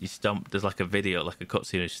you stomp. There's like a video, like a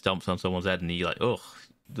cutscene, who stomps on someone's head, and you're like,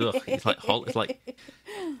 it's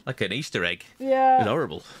like an Easter egg. Yeah, it's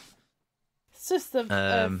horrible. It's just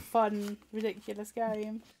a fun, ridiculous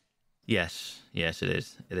game. Yes,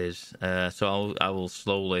 it is. So I will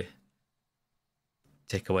slowly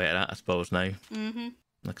tick away at that, I suppose, now. Mm-hmm.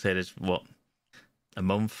 Like I said, there's a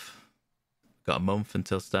month. Got a month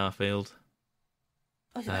until Starfield.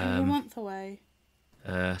 Oh, is it only a month away?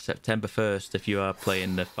 September 1st, if you are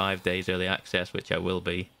playing the 5 days early access, which I will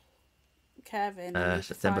be. Kevin.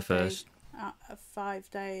 September 1st. A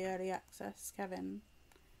 5-day early access, Kevin.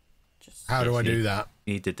 How do I do that?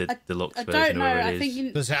 You did the deluxe I version, don't know. or whatever I it think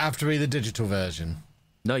is. Does it have to be the digital version?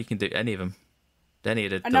 No, you can do any of them. Any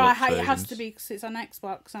of the No, deluxe it has versions. to be because it's on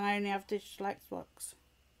Xbox and I only have digital Xbox.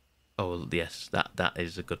 Oh, well, yes, that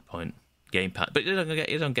is a good point. Game Pass. But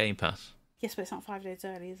it's on Game Pass. Yes, but it's not 5 days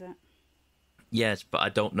early, is it? Yes, but I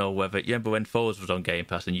don't know whether... You remember when Forza was on Game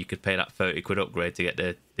Pass and you could pay that £30 upgrade to get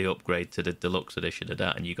the upgrade to the deluxe edition of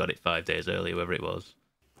that, and you got it 5 days early, whatever it was.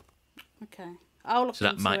 Okay. I'll look so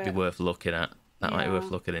that into might it. be worth looking at. That might be worth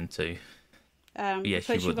looking into. Yes,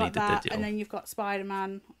 you would need the digital. And then you've got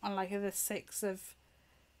Spider-Man on like the 6th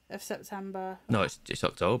of September. No, it's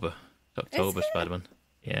October. It's October, Spider-Man.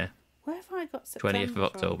 Yeah. Where have I got September 20th of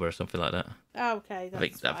October or something like that. Oh, okay.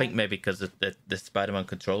 I think maybe because the Spider-Man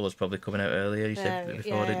controller was probably coming out earlier. You said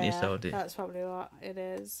before, didn't you? So that's probably what it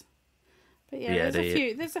is. But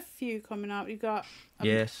there's a few coming up. You've got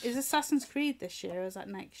yes. Is Assassin's Creed this year or is that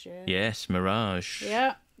next year? Yes, Mirage.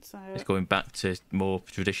 Yeah. So it's going back to more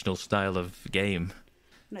traditional style of game.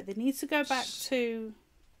 No, they need to go back to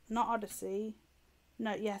not Odyssey.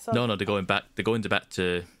 No, yes. No, they're going back. They're going back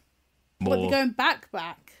to more. What, they're going back?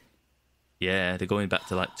 Yeah, they're going back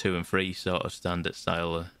to like 2 and 3 sort of standard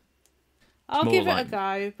style. I'll give it a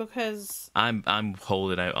go because I'm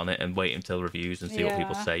holding out on it and waiting until reviews and see what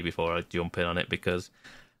people say before I jump in on it, because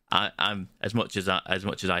I'm as much as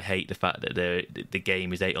I hate the fact that the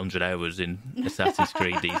game is 800 hours in Assassin's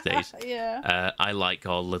Creed these days. Yeah. I like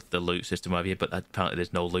all of the loot system over here, but apparently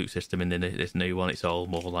there's no loot system in this new one. It's all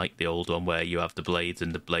more like the old one where you have the blades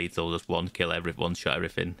and the blades will just one shot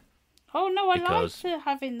everything. Oh no, I like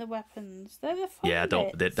having the weapons. They're the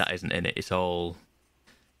fun bits. That isn't in it. It's all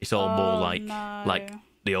more like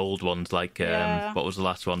the old ones. Like what was the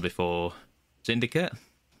last one before Syndicate?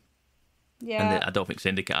 Yeah. And I don't think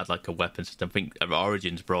Syndicate had like a weapon system. I think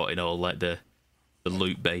Origins brought in all like the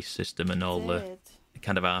loot based system and all the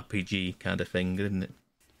kind of RPG kind of thing, didn't it?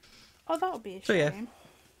 Oh, that would be a shame. So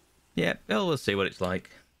yeah. Well, we'll see what it's like.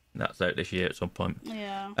 That's out this year at some point.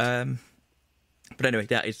 Yeah. But anyway,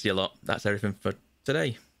 that is the lot. That's everything for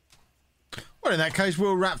today. Well, in that case,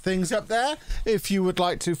 we'll wrap things up there. If you would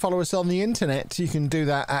like to follow us on the internet, you can do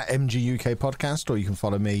that at Mgukpodcast, or you can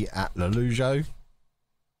follow me at Lelujo.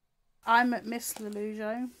 I'm at Miss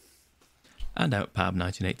Lelujo. And out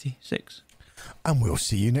Pab1986. And we'll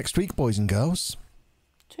see you next week, boys and girls.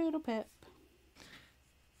 Toodle pip.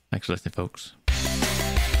 Thanks for listening, folks.